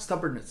 It's not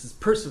stubbornness, it's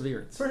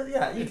perseverance.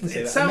 Yeah, you can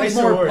say that. It sounds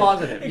more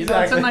positive.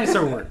 Exactly. It's a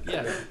nicer word.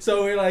 Yeah.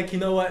 So we're like, you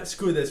know what,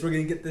 screw this. We're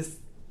going to get this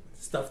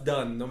stuff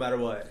done no matter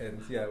what.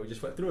 And yeah, we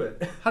just went through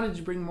it. How did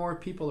you bring more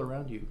people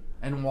around you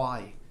and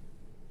why?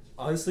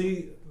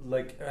 Honestly,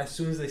 like as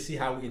soon as they see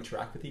how we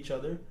interact with each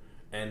other,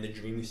 and the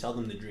dream, we sell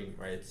them the dream,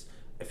 right?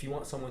 If you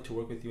want someone to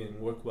work with you and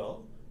work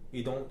well,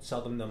 you don't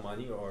sell them the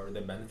money or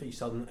the benefit, you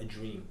sell them a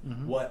dream.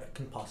 What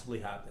can possibly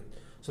happen?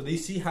 So they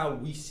see how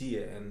we see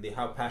it and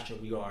how passionate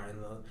we are.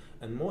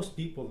 And most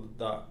people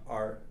that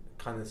are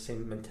kind of the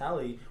same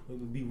mentality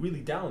would be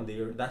really down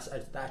there. That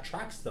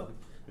attracts them.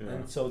 Yeah.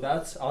 And so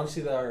that's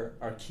honestly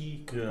our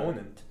key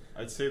component.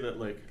 Yeah. I'd say that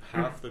like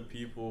half the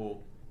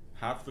people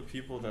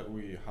that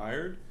we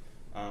hired,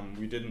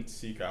 we didn't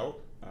seek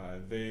out.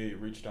 They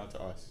reached out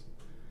to us.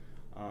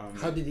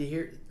 How did they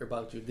hear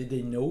about you? Did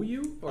they know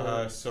you?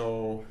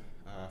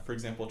 For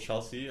example,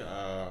 Chelsea,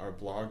 our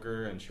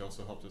blogger, and she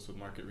also helped us with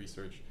market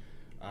research.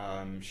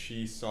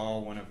 She saw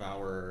one of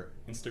our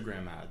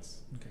Instagram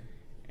ads,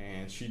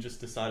 and she just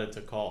decided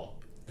to call.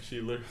 She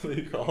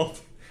literally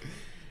called,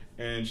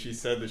 and she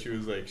said that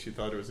she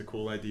thought it was a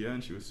cool idea,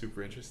 and she was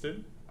super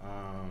interested.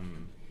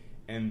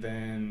 And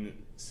then,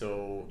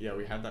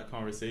 we had that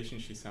conversation.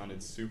 She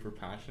sounded super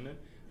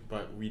passionate,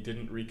 but we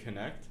didn't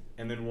reconnect.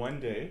 And then one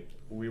day,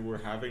 we were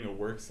having a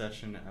work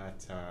session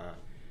at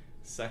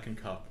Second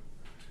Cup.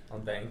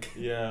 On Bank.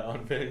 Yeah,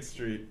 on Bank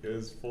Street. It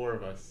was 4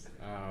 of us.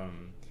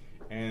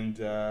 And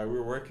we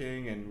were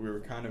working, and we were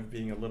kind of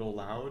being a little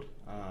loud.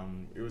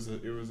 It was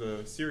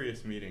a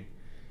serious meeting.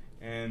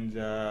 and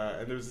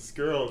there was this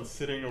girl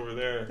sitting over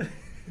there,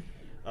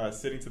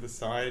 sitting to the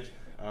side,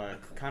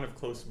 kind of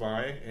close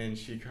by, and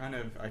she kind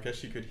of, I guess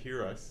she could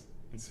hear us,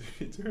 and so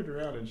she turned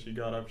around and she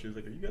got up. She was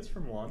like, "Are you guys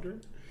from Wander?"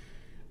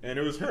 And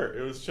it was her.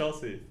 It was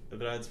Chelsea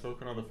that I had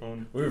spoken on the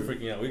phone. We were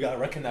freaking out. We got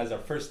recognized, our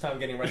first time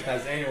getting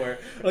recognized anywhere.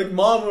 Like,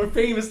 Mom, we're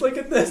famous. Look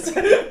at this.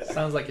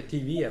 Sounds like a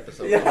TV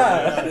episode.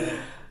 Yeah.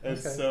 And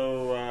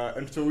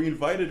so we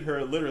invited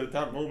her, literally at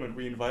that moment,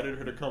 we invited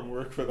her to come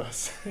work with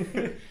us.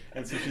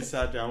 And so she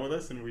sat down with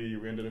us, and we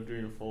ended up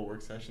doing a full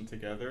work session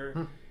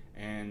together.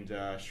 And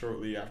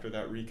shortly after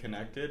that,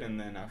 reconnected. And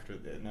then after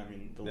that,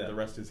 the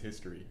rest is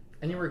history.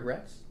 Any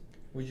regrets?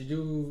 Would you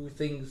do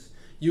things...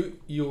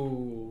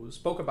 You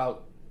spoke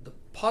about the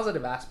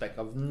positive aspect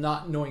of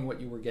not knowing what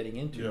you were getting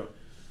into. Yeah.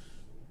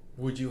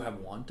 Would you have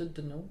wanted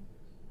to know?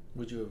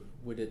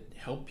 Would it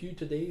help you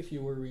today if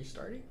you were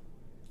restarting?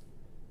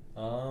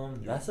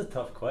 That's a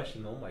tough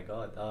question. Oh my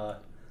God.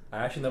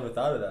 I actually never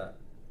thought of that.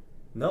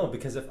 No,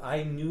 because if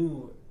I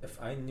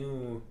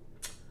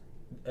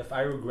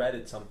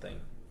regretted something,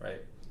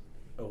 right,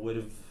 it would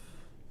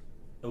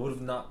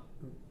have not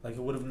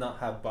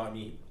have brought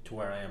me to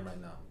where I am right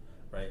now,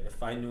 right?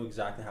 If I knew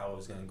exactly how it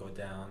was going to go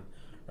down,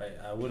 right,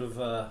 I would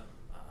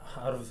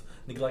have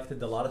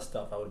neglected a lot of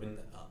stuff. I would have been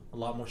a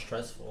lot more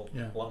stressful,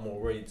 a lot more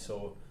worried.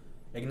 So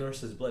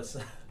ignorance is bliss.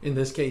 In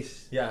this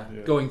case,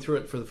 going through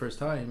it for the first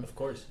time, of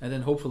course, and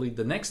then hopefully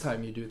the next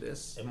time you do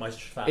this,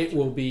 it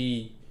will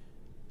be.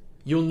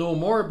 You'll know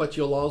more, but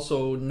you'll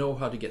also know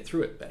how to get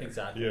through it better.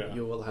 Exactly. Yeah.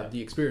 You will have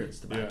the experience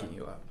to backing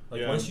you up.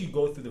 Like once you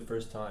go through the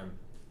first time,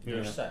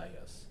 you're set, I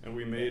guess. And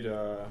we made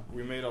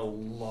a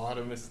lot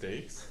of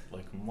mistakes,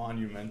 like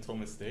monumental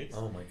mistakes.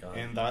 Oh my God.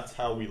 And that's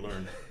how we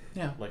learn.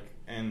 Yeah. Like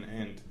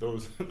and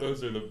those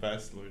are the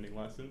best learning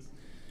lessons.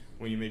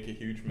 When you make a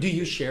huge mistake. Do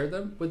you share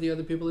them with the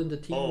other people in the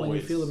team when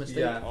you feel a mistake?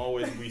 Yeah,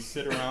 always. We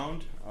sit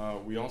around,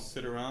 we all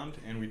sit around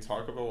and we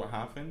talk about what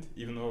happened,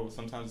 even though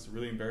sometimes it's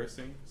really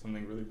embarrassing,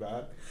 something really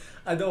bad.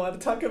 I don't want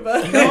to talk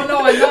about it. No,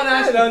 I'm not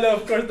asking. No,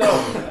 of course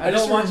not. I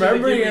don't want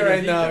remembering it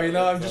right now,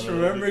 I'm just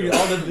remembering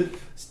all the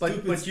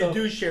stupid But stuff.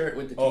 you do share it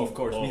with the team. Oh, of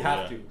course, we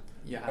have to.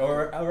 Yeah.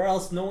 Or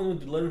else no one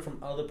would learn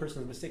from other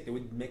person's mistake. They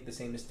would make the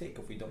same mistake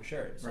if we don't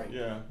share it. So. Right.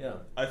 Yeah.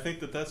 I think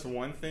that's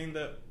one thing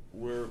that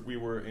we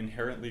were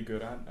inherently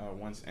good at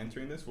once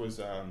entering this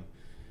was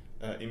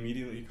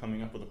immediately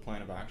coming up with a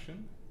plan of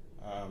action.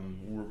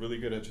 We're really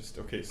good at just,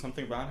 okay,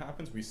 something bad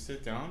happens, we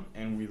sit down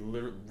and we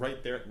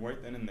right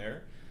then and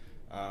there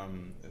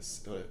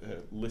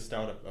list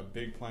out a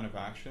big plan of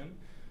action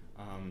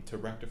to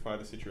rectify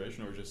the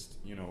situation, or just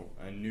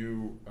a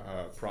new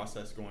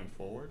process going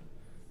forward.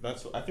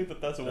 I think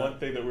that's the one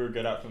thing that we were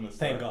good at from the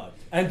start. Thank God.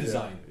 And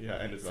design. Yeah,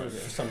 and design.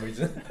 For some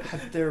reason.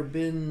 Have there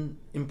been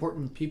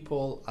important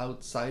people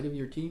outside of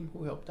your team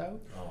who helped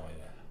out? Oh,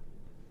 yeah.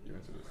 You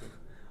answer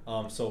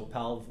this. So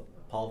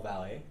Paul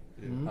Valle,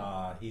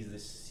 he's the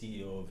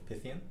CEO of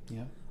Pythian.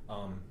 Yeah.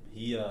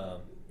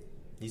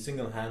 He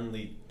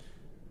single-handedly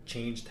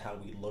changed how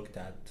we looked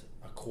at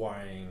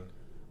acquiring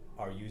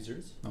our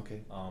users.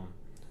 Okay.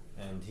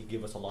 And he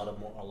gave us a lot of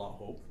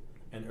hope.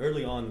 And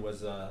early on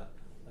was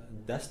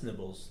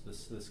Destinables,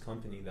 this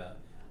company that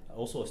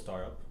also a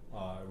startup,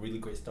 really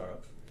great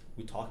startup.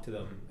 We talked to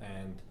them,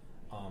 and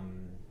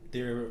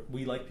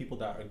we like people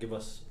that give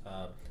us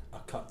a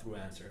cut-through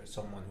answer,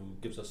 someone who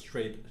gives us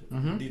straight.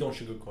 They don't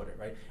sugarcoat it,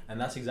 right? And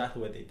that's exactly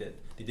what they did.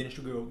 They didn't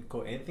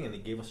sugarcoat anything, and they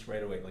gave us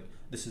right away, like,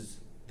 this is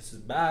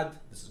bad,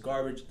 this is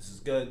garbage, this is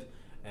good.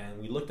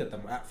 And we looked at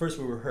them. At first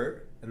we were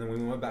hurt, and then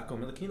when we went back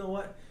home, we're like, you know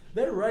what?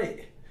 They're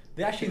right.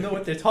 They actually know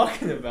what they're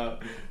talking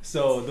about.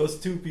 So those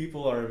two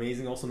people are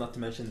amazing. Also, not to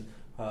mention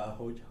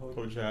Hojat.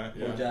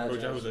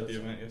 Hojat was at the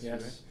event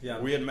yesterday. Yes. Yeah.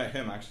 We had met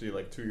him actually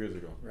like 2 years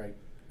ago. Right.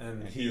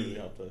 And he really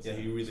helped us. Yeah,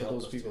 he really helped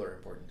us. Those people are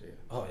important to you.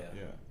 Oh yeah.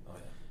 Yeah. Oh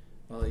yeah.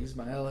 Well,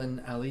 Ismail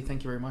and Ali,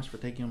 thank you very much for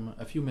taking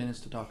a few minutes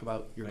to talk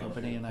about your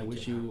company, and I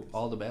wish you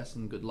all the best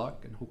and good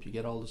luck, and hope you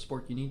get all the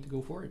support you need to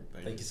go forward.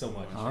 Thank you so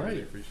much. All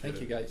right. Thank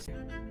you guys.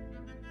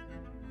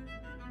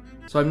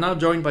 So I'm now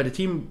joined by the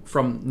team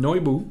from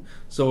Noibu.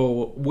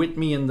 So with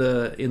me in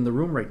the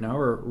room right now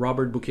are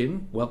Robert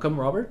Bukin. Welcome,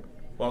 Robert.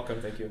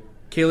 Welcome, thank you.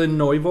 Kalen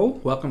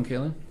Noivo. Welcome,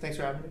 Kalen. Thanks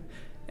for having me.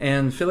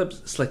 And Philip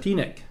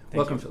Slatinek.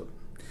 Welcome, Philip.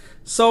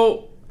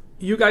 So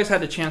you guys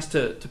had a chance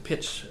to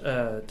pitch,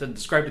 to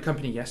describe the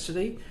company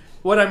yesterday.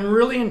 What I'm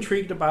really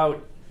intrigued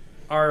about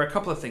are a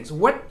couple of things.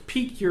 What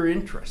piqued your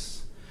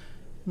interest?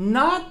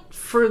 Not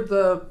for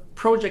the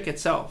project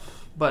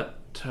itself,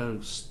 but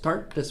to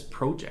start this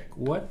project.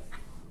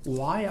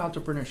 Why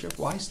entrepreneurship?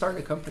 Why start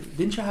a company?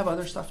 Didn't you have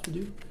other stuff to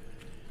do?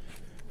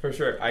 For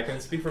sure. I can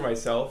speak for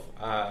myself.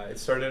 It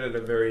started at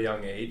a very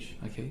young age.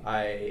 Okay.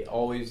 I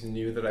always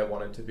knew that I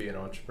wanted to be an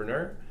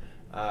entrepreneur.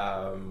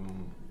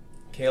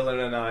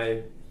 Kaylin and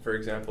I, for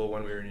example,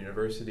 when we were in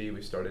university,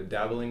 we started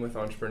dabbling with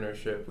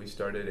entrepreneurship. We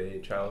started a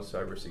child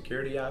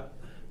cybersecurity app.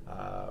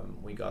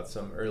 We got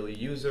some early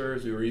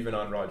users. We were even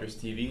on Rogers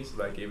TV, so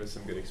that gave us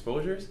some good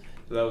exposures.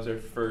 So that was our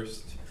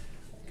first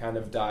kind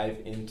of dive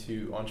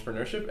into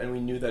entrepreneurship, and we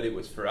knew that it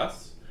was for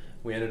us.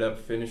 We ended up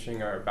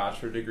finishing our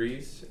bachelor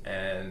degrees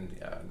and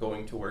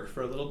going to work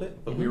for a little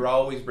bit, but we Mhm. were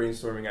always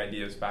brainstorming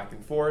ideas back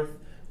and forth.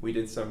 We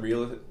did some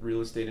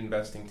real estate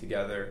investing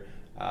together,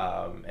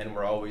 and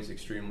we're always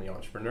extremely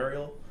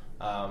entrepreneurial.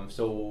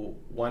 So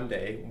one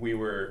day we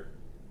were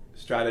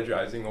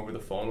strategizing over the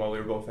phone while we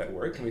were both at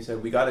work, and we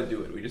said, we got to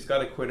do it. We just got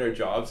to quit our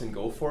jobs and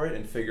go for it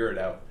and figure it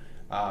out.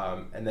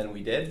 And then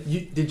we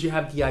did. Did you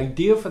have the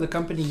idea for the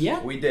company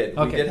yet? We did.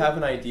 Okay. We did have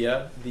an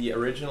idea. The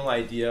original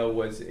idea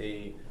was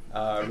a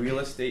real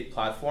estate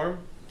platform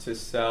to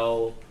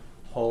sell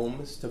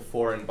homes to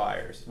foreign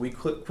buyers. We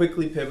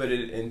quickly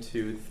pivoted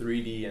into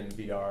 3D and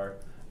VR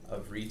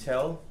of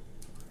retail,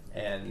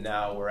 and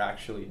now we're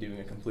actually doing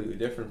a completely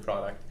different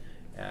product.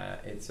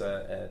 It's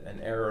an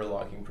error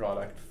logging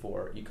product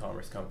for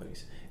e-commerce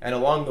companies. And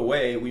along the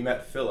way, we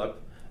met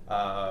Philip.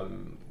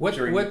 What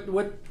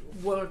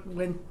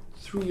went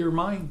through your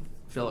mind,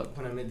 Philip?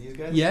 When I met these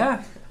guys?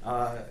 Yeah.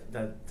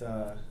 That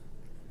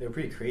they were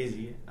pretty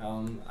crazy.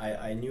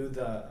 I knew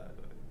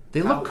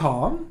They look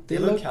calm. They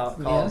look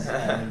calm, yes.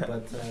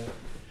 but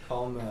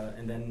calm.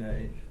 And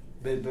then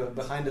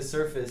behind the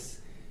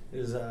surface,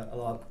 there's a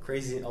lot of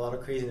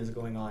craziness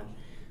going on.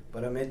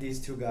 But I met these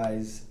two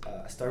guys,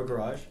 Star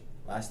Garage,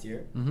 last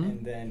year,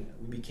 and then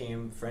we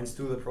became friends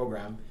through the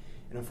program.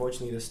 And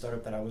unfortunately, the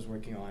startup that I was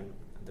working on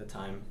at the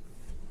time,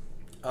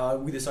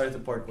 we decided to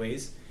part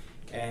ways,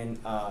 and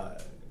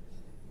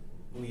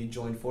we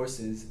joined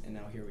forces, and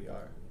now here we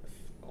are,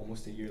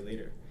 almost a year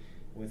later,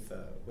 with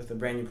a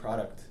brand new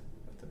product,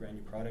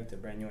 a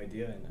brand new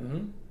idea,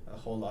 and a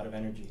whole lot of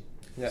energy.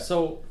 Yeah.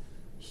 So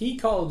he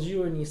called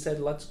you and he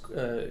said,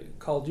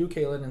 called you,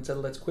 Kaylin, and said,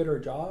 let's quit our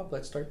job,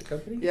 let's start the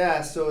company?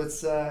 Yeah, so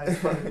it's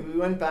funny. We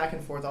went back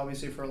and forth,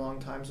 obviously, for a long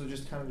time, so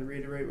just kind of to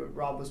reiterate what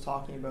Rob was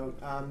talking about.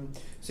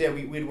 So yeah,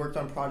 we'd worked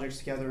on projects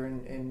together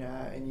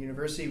in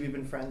university. We've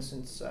been friends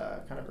since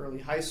kind of early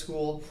high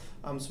school.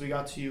 So we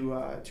got to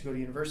go to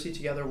university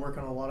together, work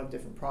on a lot of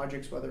different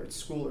projects, whether it's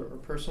school or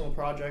personal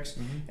projects.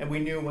 And we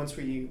knew once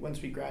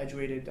we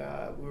graduated,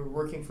 we were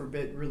working for a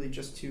bit really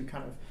just to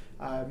kind of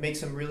make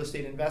some real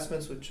estate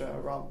investments, which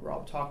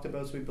Rob talked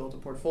about. So we built a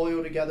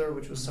portfolio together,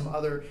 which was some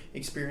other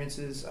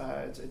experiences.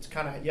 It's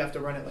kind of, you have to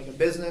run it like a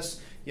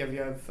business. You have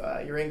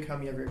your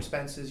income, you have your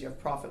expenses, you have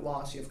profit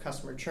loss, you have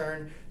customer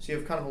churn. So you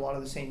have kind of a lot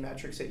of the same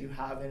metrics that you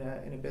have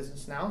in a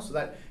business now. So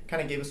that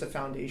kind of gave us a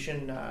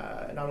foundation,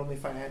 not only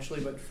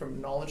financially, but from a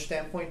knowledge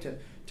standpoint to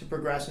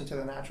progress into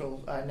the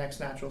next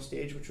natural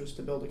stage, which was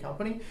to build a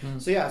company.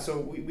 So yeah, so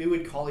we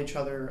would call each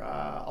other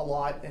a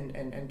lot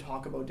and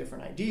talk about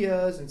different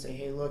ideas and say,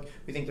 hey, look,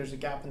 we think there's a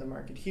gap in the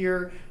market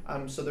here.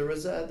 So there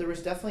was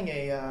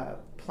definitely a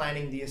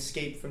planning the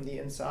escape from the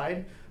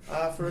inside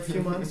for a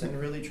few months and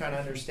really trying to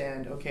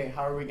understand, okay,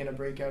 how are we going to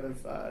break out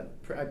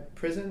of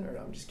prison? Or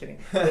no, I'm just kidding.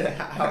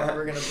 How are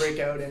we going to break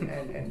out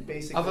and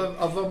basically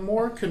of a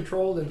more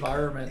controlled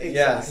environment?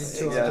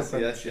 Yes.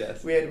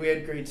 We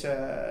had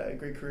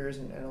great careers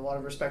and a lot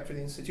of respect for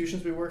the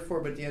institutions we worked for,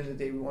 but at the end of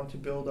the day, we want to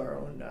build our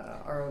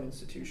own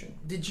institution.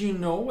 Did you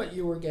know what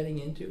you were getting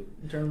into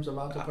in terms of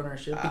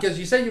entrepreneurship? Because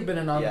you said you've been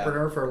an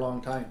entrepreneur for a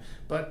long time,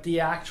 but the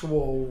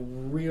actual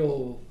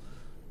real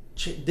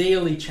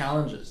daily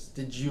challenges,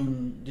 did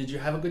you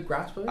have a good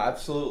grasp of it?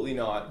 Absolutely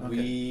not.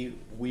 Okay.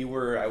 We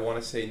were, I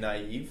want to say,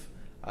 naive.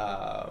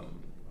 Up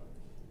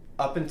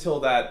until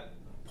that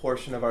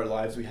portion of our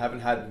lives, we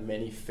haven't had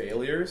many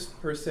failures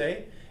per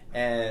se.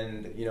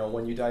 And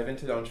when you dive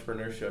into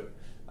entrepreneurship,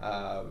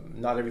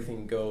 not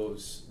everything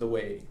goes the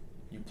way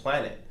you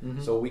plan it.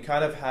 So we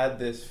kind of had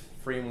this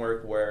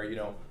framework where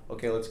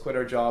okay, let's quit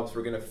our jobs,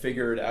 we're going to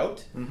figure it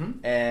out.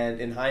 And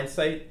in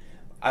hindsight,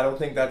 I don't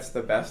think that's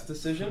the best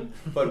decision,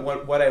 but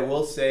what I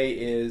will say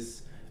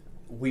is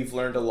we've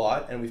learned a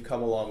lot and we've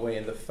come a long way,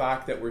 and the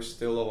fact that we're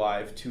still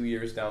alive 2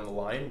 years down the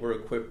line, we're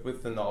equipped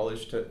with the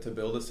knowledge to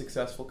build a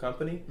successful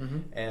company,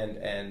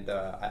 and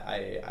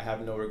I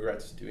have no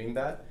regrets doing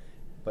that.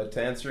 But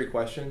to answer your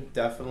question,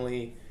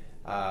 definitely,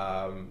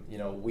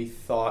 we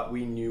thought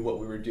we knew what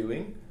we were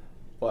doing,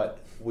 but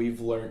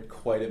we've learned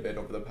quite a bit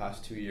over the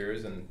past 2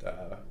 years, and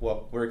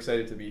we're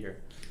excited to be here.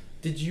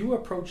 Did you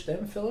approach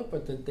them, Philip, or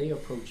did they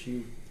approach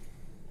you?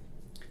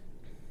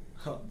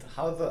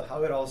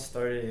 How it all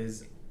started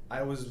is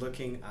I was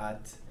looking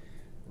at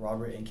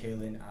Robert and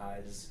Kaylin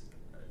as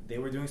they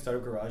were doing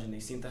Startup Garage, and they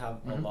seemed to have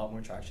a lot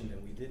more traction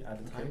than we did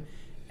at the time.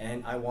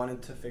 And I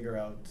wanted to figure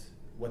out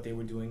what they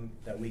were doing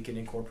that we can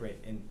incorporate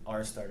in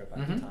our startup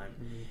at the time.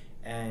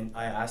 And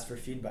I asked for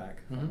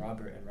feedback from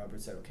Robert, and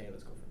Robert said, okay,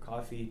 let's go for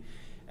coffee.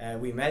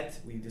 We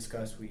met, we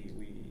discussed,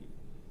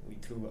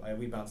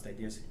 we bounced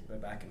ideas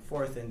back and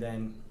forth, and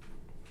then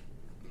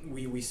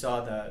we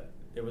saw that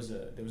there was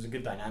a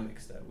good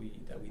dynamics that we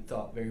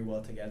thought very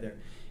well together.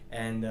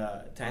 And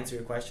to answer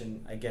your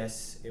question, I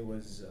guess it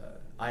was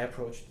I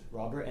approached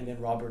Robert, and then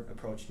Robert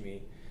approached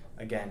me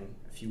again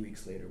a few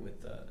weeks later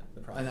with the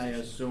proposition. And I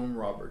assume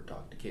Robert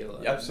talked to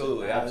Kayla.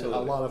 Absolutely. A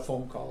lot of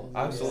phone calls.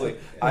 Absolutely.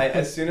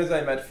 As soon as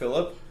I met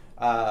Philip,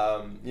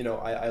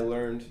 I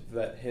learned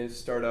that his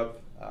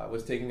startup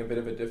was taking a bit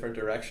of a different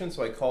direction.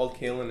 So I called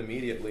Kalen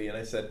immediately and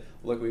I said,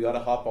 look, we got to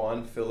hop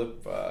on.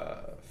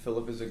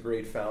 Philip is a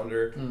great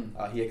founder.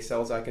 He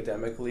excels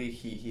academically.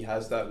 He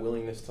has that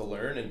willingness to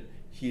learn, and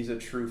he's a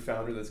true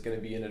founder that's going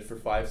to be in it for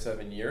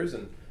 5-7 years.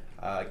 And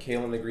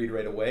Kalen agreed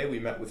right away. We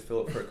met with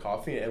Philip for a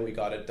coffee and we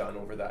got it done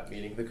over that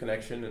meeting. The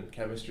connection and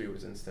chemistry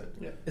was instant.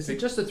 Yeah. Is it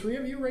just the three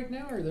of you right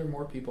now, or are there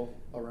more people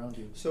around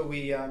you? So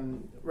we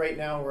right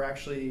now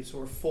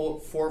we're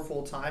four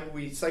full time.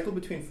 We cycle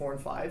between 4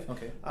 and 5.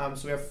 Okay.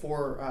 So we have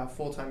 4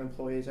 full time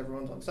employees.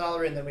 Everyone's on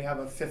salary, and then we have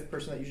a 5th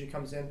person that usually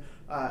comes in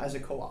as a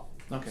co-op.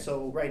 Okay.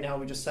 So right now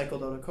we just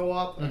cycled out a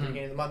co-op at the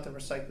beginning of the month, and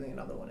we're cycling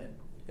another one in.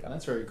 Yeah,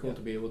 that's very cool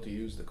to be able to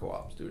use the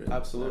co-op student.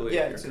 Absolutely.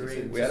 Yeah,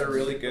 we had a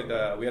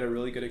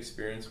really good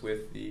experience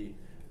with the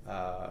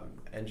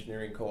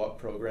engineering co-op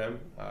program.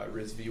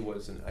 Rizvi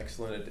was an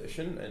excellent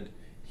addition, and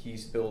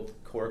he's built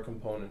core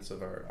components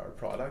of our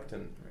product,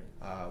 and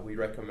we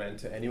recommend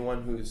to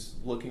anyone who's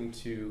looking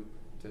to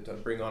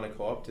bring on a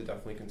co-op to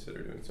definitely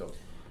consider doing so.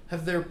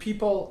 Have there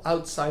people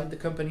outside the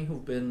company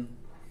who've been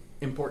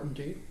important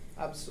to you?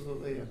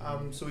 Absolutely.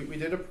 So we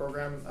did a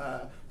program.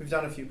 We've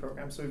done a few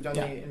programs. So we've done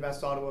the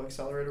Invest Ottawa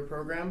Accelerator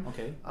program.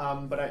 Okay.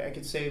 But I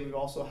could say we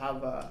also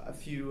have a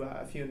few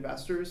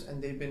investors,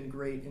 and they've been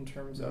great in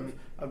terms of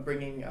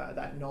bringing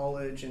that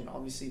knowledge, and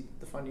obviously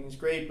the funding is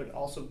great, but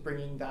also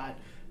bringing that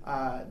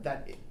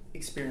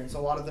experience. A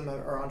lot of them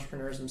are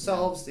entrepreneurs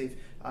themselves. They've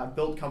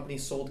built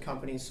companies, sold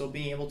companies, so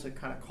being able to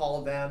kind of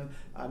call them,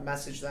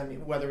 message them,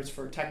 whether it's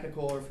for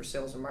technical or for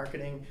sales and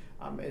marketing,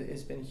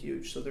 has been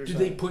huge. So do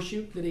they push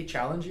you? Do they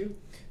challenge you?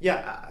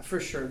 Yeah, for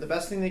sure. The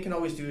best thing they can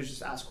always do is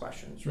just ask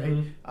questions,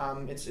 right?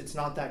 It's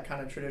not that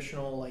kind of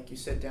traditional, like you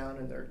sit down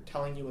and they're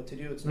telling you what to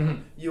do. It's not.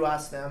 You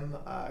ask them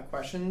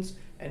questions,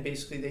 and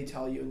basically they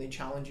tell you and they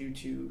challenge you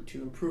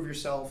to improve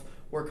yourself,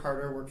 work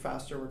harder, work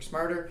faster, work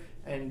smarter.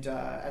 And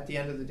at the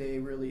end of the day,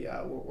 really,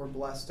 we're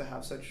blessed to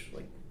have such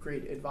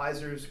great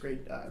advisors,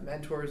 great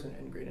mentors,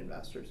 and great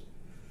investors.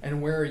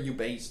 And where are you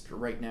based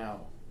right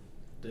now?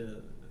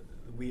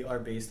 We are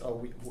based.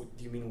 Do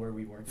you mean where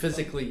we work?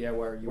 Physically, yeah.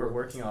 Where you? We're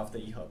working off the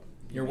eHub.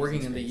 You're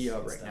working in the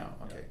eHub right now.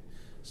 Okay. Yeah.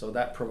 So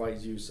that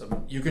provides you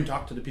some. You can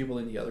talk to the people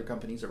in the other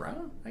companies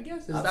around. I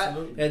guess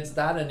Absolutely. Is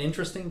that an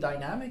interesting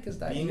dynamic? Is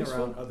that being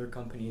useful? around other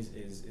companies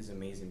is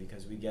amazing,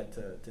 because we get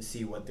to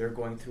see what they're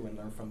going through and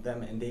learn from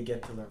them, and they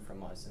get to learn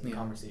from us, and the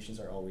conversations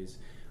are always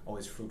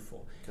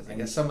fruitful. Because I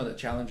guess some of the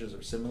challenges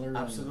are similar.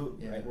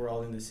 Absolutely, right. We're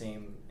all in the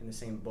same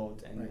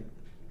boat, and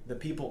the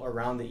people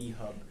around the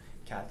eHub,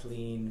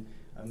 Kathleen,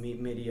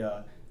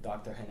 Media,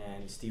 Dr.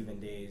 Hanan, Stephen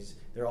Days,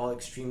 they're all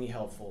extremely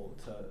helpful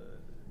to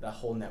that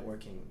whole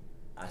networking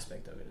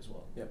aspect of it as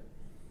well. Yep.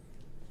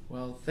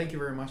 Well, thank you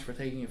very much for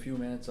taking a few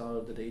minutes out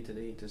of the day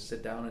today to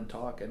sit down and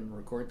talk and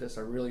record this.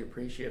 I really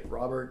appreciate it.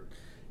 Robert,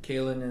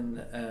 Kalen,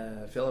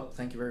 and Philip,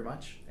 thank you very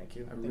much. Thank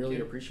you. I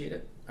really appreciate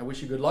it. I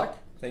wish you good luck.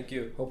 Thank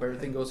you. Hope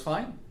everything goes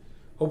fine.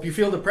 Hope you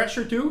feel the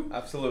pressure too.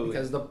 Absolutely.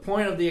 Because the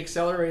point of the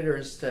accelerator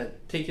is to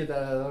take you to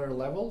another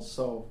level.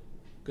 So,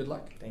 good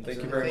luck. Thank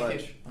you very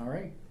much. All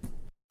right.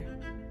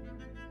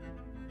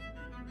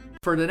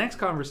 For the next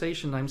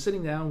conversation, I'm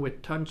sitting down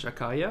with Tunch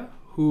Akaya,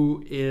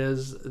 who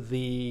is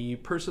the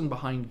person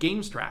behind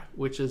GameStrat,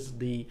 which is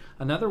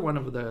another one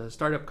of the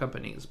startup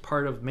companies,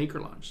 part of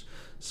MakerLaunch.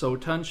 So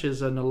Tunch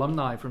is an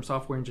alumni from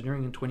software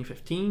engineering in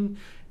 2015,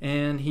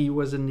 and he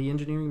was in the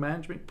engineering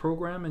management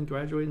program and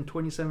graduated in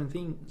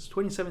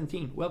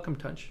 2017. Welcome,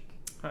 Tunch.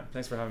 Hi,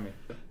 thanks for having me.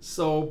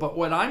 So, but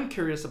what I'm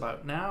curious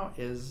about now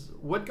is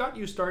what got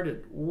you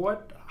started?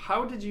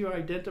 How did you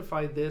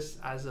identify this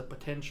as a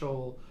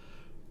potential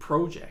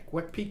project?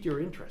 What piqued your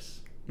interest?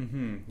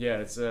 Yeah,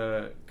 it's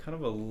a kind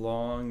of a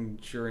long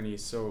journey.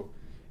 So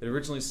it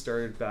originally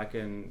started back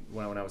when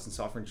I was in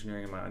software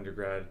engineering in my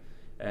undergrad,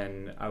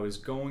 and I was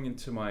going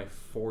into my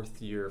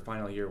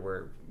final year,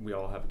 where we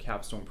all have a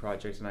capstone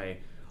project, and I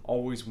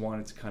always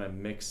wanted to kind of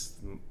mix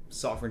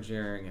software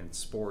engineering and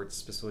sports,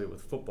 specifically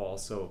with football.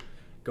 So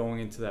going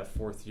into that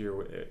 4th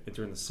year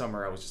during the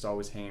summer, I was just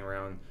always hanging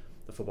around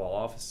the football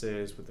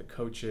offices with the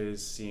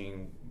coaches,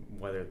 seeing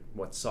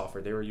what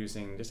software they were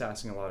using, just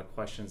asking a lot of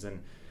questions,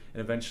 and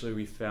eventually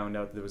we found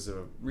out there was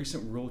a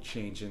recent rule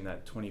change in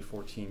that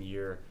 2014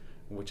 year,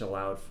 which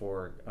allowed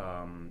for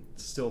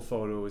still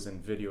photos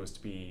and videos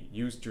to be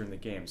used during the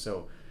game.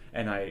 So,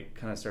 and I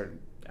kind of started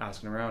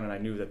asking around, and I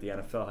knew that the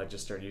NFL had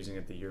just started using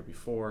it the year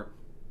before,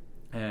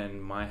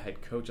 and my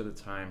head coach at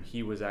the time,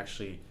 he was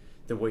actually,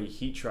 the way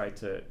he tried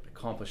to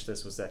accomplish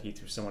this was that he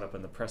threw someone up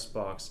in the press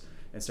box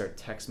and started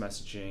text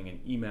messaging and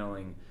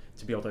emailing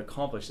to be able to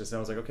accomplish this. And I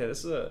was like, okay,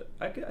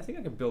 I think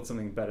I could build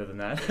something better than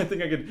that. I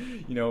think I could,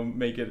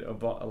 make it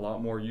a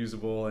lot more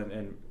usable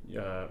and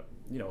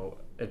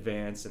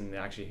advanced and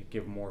actually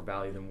give more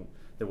value than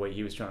the way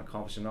he was trying to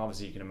accomplish it. And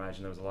obviously you can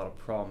imagine there was a lot of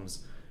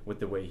problems with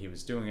the way he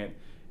was doing it.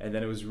 And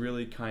then it was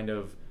really kind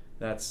of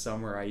that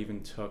summer I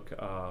even took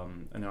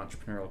an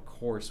entrepreneurial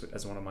course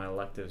as one of my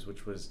electives,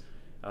 which was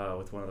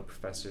with one of the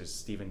professors,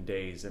 Stephen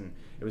Days. And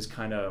it was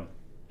kind of,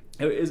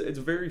 it's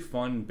a very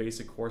fun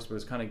basic course, but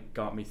it's kind of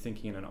got me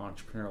thinking in an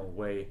entrepreneurial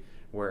way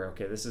where,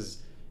 okay, this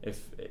is,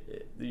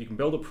 you can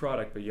build a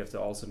product, but you have to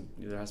also,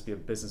 there has to be a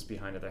business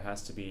behind it. There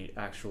has to be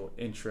actual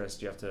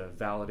interest. You have to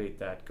validate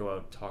that, go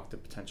out, talk to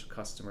potential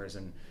customers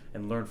and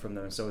learn from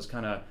them. So it's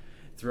kind of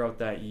throughout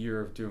that year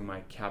of doing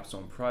my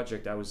capstone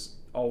project, I was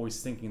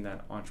always thinking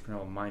that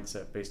entrepreneurial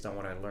mindset based on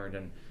what I learned,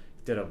 and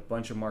did a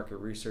bunch of market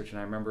research. And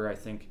I remember, I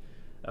think,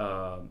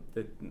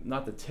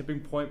 not the tipping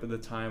point, but the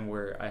time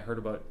where I heard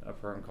about a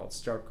program called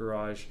Startup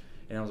Garage,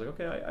 and I was like,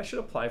 okay, I should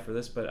apply for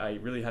this, but I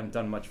really hadn't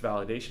done much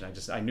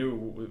validation. I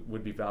knew it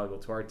would be valuable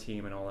to our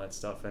team and all that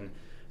stuff. And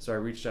so I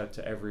reached out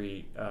to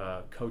every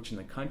coach in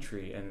the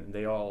country, and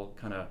they all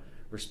kind of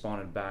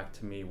responded back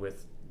to me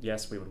with,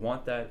 yes, we would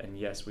want that, and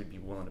yes, we'd be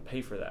willing to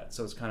pay for that.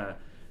 So it's kind of,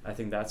 I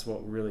think that's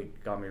what really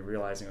got me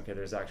realizing, okay,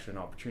 there's actually an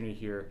opportunity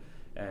here.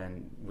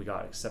 And we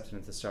got accepted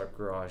into the Startup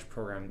Garage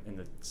program in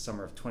the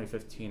summer of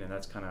 2015, and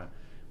that's kind of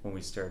when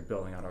we started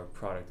building out our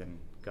product and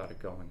got it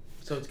going.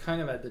 So it's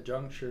kind of at the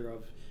juncture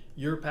of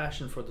your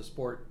passion for the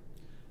sport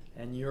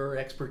and your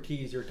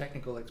expertise, your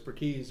technical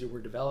expertise, you were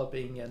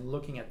developing and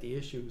looking at the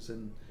issues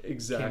and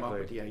came up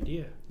with the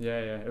idea. Yeah,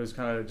 it was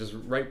kind of just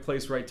right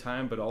place, right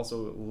time, but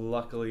also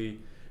luckily,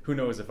 who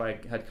knows, if I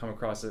had come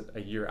across it a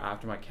year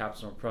after my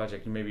capstone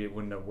project, maybe it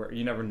wouldn't have worked.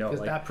 You never know.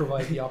 Because that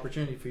provides the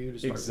opportunity for you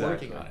to start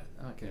working on it.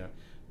 Okay. Yeah.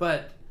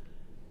 But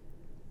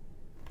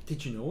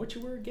did you know what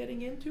you were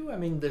getting into? I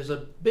mean, there's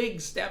a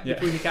big step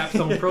between the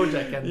capstone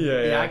project and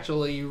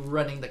actually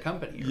running the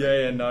company.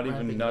 Right? Not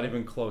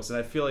even close. And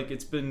I feel like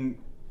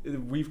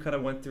we've kind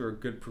of went through a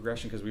good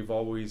progression, because we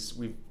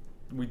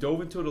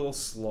dove into it a little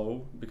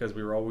slow because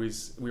we were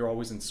always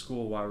in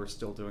school while we were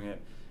still doing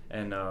it.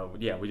 And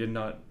we did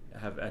not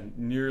have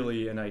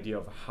nearly an idea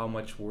of how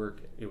much work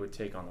it would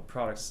take on the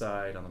product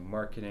side, on the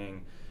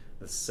marketing,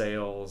 the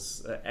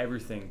sales,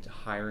 everything, to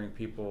hiring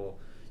people,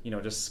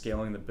 just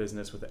scaling the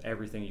business with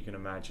everything you can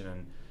imagine.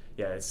 And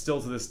it's still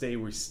to this day,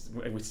 we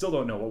still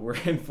don't know what we're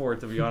in for,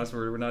 to be honest.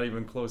 We're not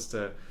even close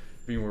to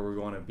being where we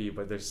want to be.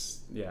 But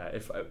there's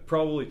I've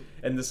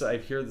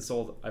heard this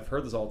all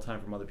the time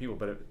from other people,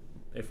 but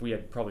if we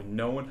had probably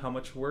known how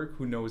much work,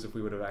 who knows if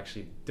we would have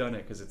actually done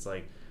it. Because it's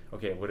like,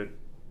 okay,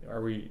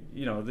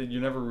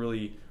 you never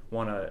really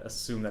want to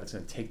assume that it's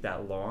going to take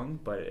that long,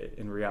 but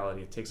in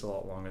reality, it takes a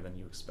lot longer than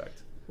you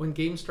expect. When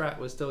GameStrat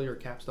was still your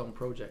capstone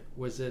project,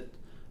 was it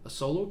a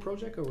solo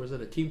project or was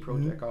it a team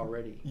project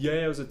already? Yeah,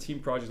 it was a team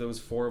project. There was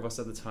 4 of us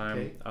at the time.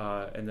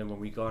 Okay. And then when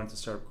we got into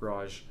Startup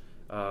Garage,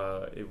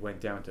 it went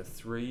down to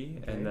 3.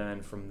 Okay. And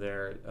then from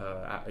there,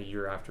 a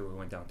year after, we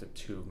went down to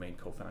 2 main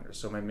co-founders.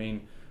 So my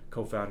main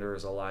co-founder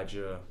is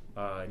Elijah,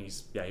 and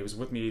he was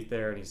with me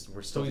there, and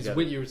we're still together. He's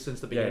with you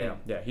since the beginning.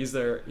 Yeah. He's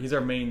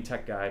our main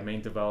tech guy,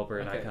 main developer,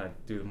 and I kind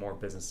of do the more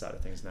business side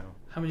of things now.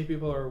 How many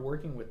people are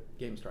working with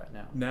GameStrat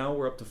now? Now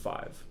we're up to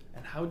 5.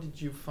 And how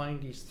did you find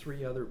these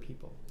 3 other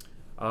people?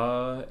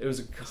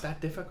 Was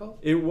that difficult?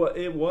 It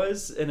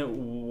was and it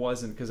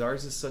wasn't, because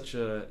ours is such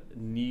a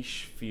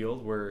niche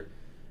field where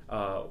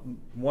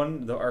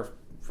our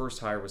first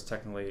hire was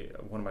technically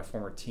one of my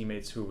former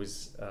teammates who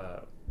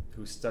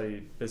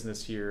studied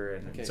business here,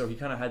 and so he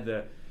kind of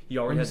had he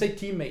already when you say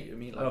teammate, you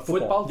mean like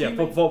football teammate?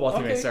 Yeah, football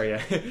teammate, sorry,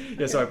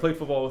 yeah. So I played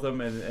football with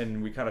him,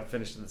 and we kind of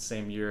finished in the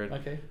same year,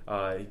 and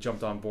he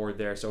jumped on board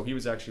there. So he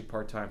was actually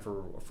part-time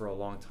for a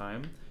long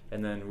time,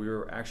 and then we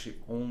were actually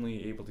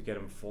only able to get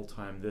him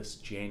full-time this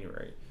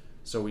January.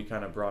 So we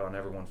kind of brought on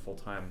everyone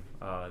full-time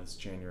this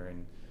January,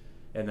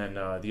 and then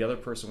the other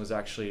person was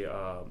actually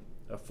a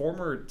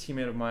former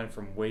teammate of mine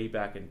from way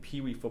back in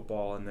Pee Wee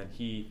football, and then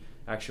he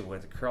actually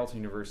went to Carleton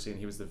University, and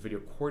he was the video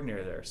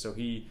coordinator there. So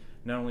he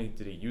not only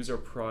did he use our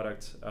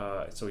product,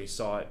 so he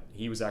saw it.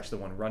 He was actually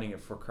the one running it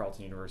for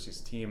Carleton University's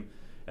team,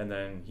 and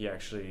then he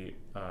actually,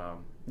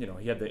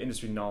 he had the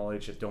industry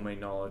knowledge, domain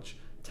knowledge,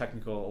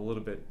 a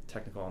little bit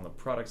technical on the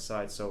product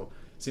side. So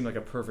it seemed like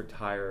a perfect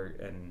hire,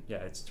 and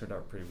it's turned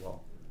out pretty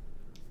well.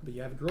 But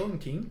you have a growing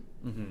team.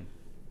 Mm-hmm.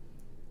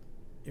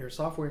 You're a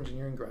software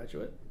engineering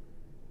graduate.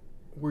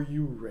 Were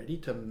you ready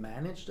to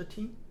manage the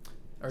team?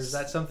 Or is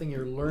that something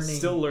you're learning?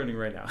 Still learning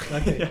right now.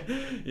 Okay.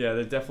 Yeah,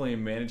 they're definitely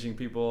managing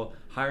people,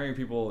 hiring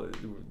people,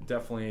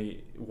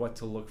 definitely what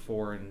to look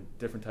for in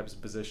different types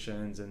of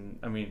positions. And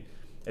I mean,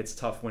 it's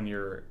tough when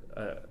you're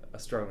a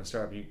struggling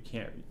startup. You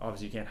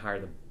can't hire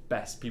the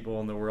best people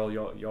in the world.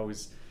 You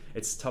always,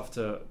 it's tough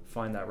to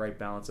find that right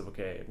balance of,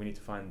 okay, we need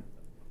to find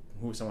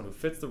someone who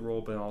fits the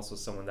role, but also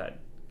someone that,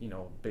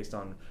 based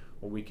on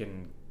what we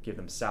can give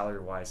them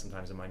salary-wise,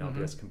 sometimes it might not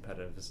be as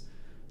competitive as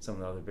some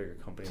of the other bigger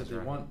companies. So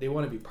they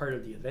want to be part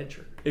of the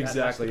adventure.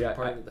 Exactly.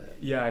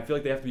 Yeah. I feel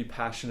like they have to be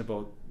passionate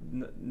about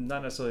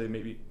not necessarily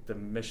maybe the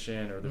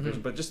mission or the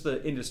vision, but just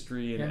the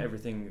industry and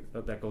everything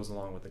that goes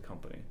along with the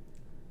company.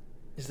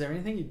 Is there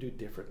anything you do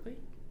differently,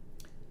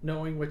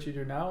 knowing what you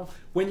do now,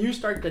 when you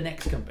start the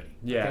next company?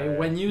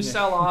 When you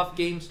sell off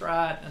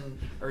GameStrat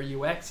or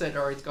you exit,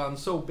 or it's gone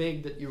so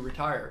big that you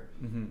retire,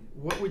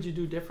 what would you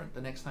do different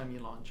the next time you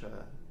launch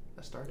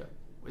a startup?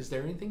 Is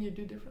there anything you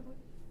do differently?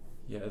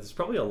 Yeah, there's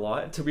probably a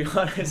lot, to be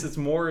honest. It's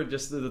more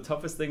just the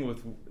toughest thing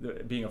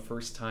with being a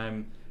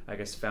first-time, I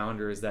guess,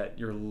 founder is that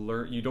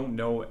you don't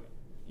know,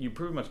 you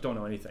pretty much don't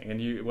know anything.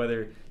 And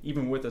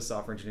even with a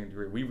software engineering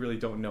degree, we really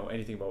don't know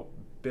anything about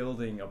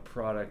building a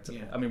product.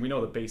 Yeah. I mean, we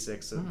know the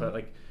basics, but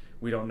like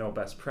we don't know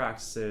best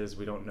practices.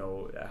 We don't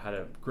know how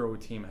to grow a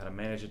team, how to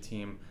manage a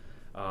team.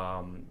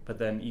 But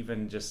then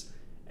even just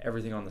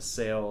everything on the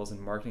sales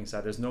and marketing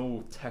side, there's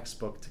no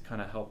textbook to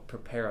kind of help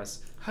prepare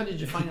us. How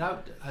did you find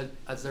out?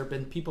 Has there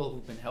been people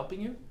who've been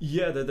helping you?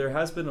 Yeah, there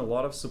has been a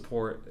lot of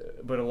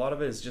support, but a lot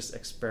of it is just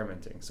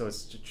experimenting. So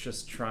it's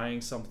just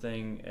trying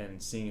something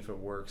and seeing if it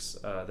works.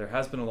 There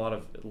has been a lot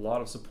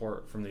of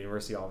support from the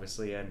university,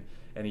 obviously, and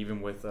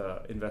even with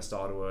Invest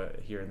Ottawa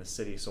here in the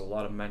city. So a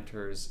lot of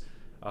mentors.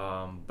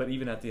 But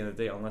even at the end of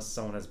the day, unless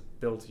someone has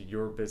built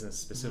your business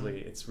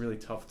specifically, it's really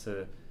tough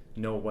to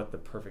know what the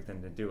perfect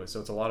thing to do is. So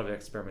it's a lot of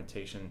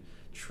experimentation,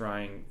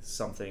 trying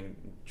something,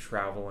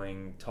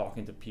 traveling,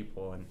 talking to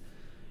people, and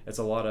it's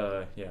a lot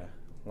of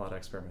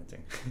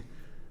experimenting.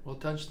 Well,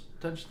 Tunch,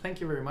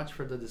 thank you very much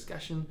for the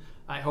discussion.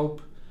 I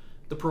hope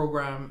the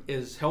program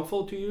is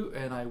helpful to you,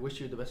 and I wish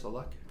you the best of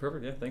luck.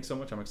 Perfect. Yeah, thanks so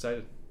much. I'm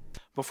excited.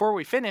 Before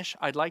we finish,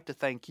 I'd like to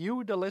thank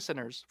you, the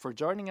listeners, for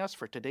joining us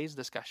for today's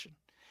discussion.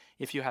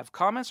 If you have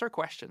comments or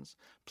questions,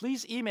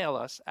 please email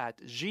us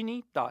at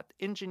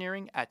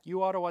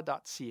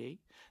genie.engineering@uottawa.ca.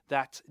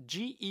 That's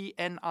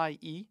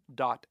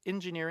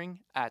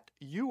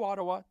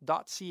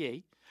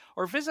GENIE.engineering@uottawa.ca.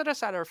 Or visit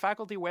us at our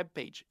faculty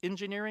webpage,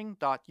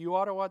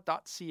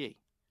 engineering.uottawa.ca.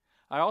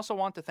 I also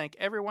want to thank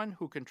everyone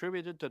who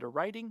contributed to the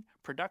writing,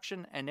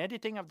 production, and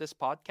editing of this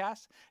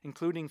podcast,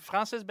 including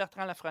Francis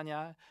Bertrand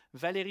Lafrenière,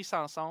 Valérie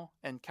Sanson,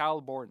 and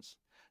Carl Borns.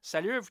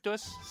 Salut à vous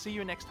tous. See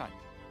you next time.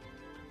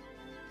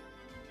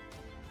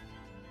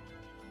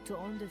 To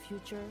own the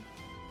future,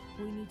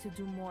 we need to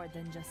do more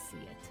than just see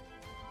it.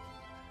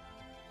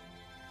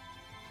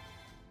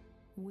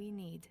 We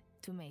need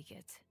to make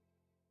it.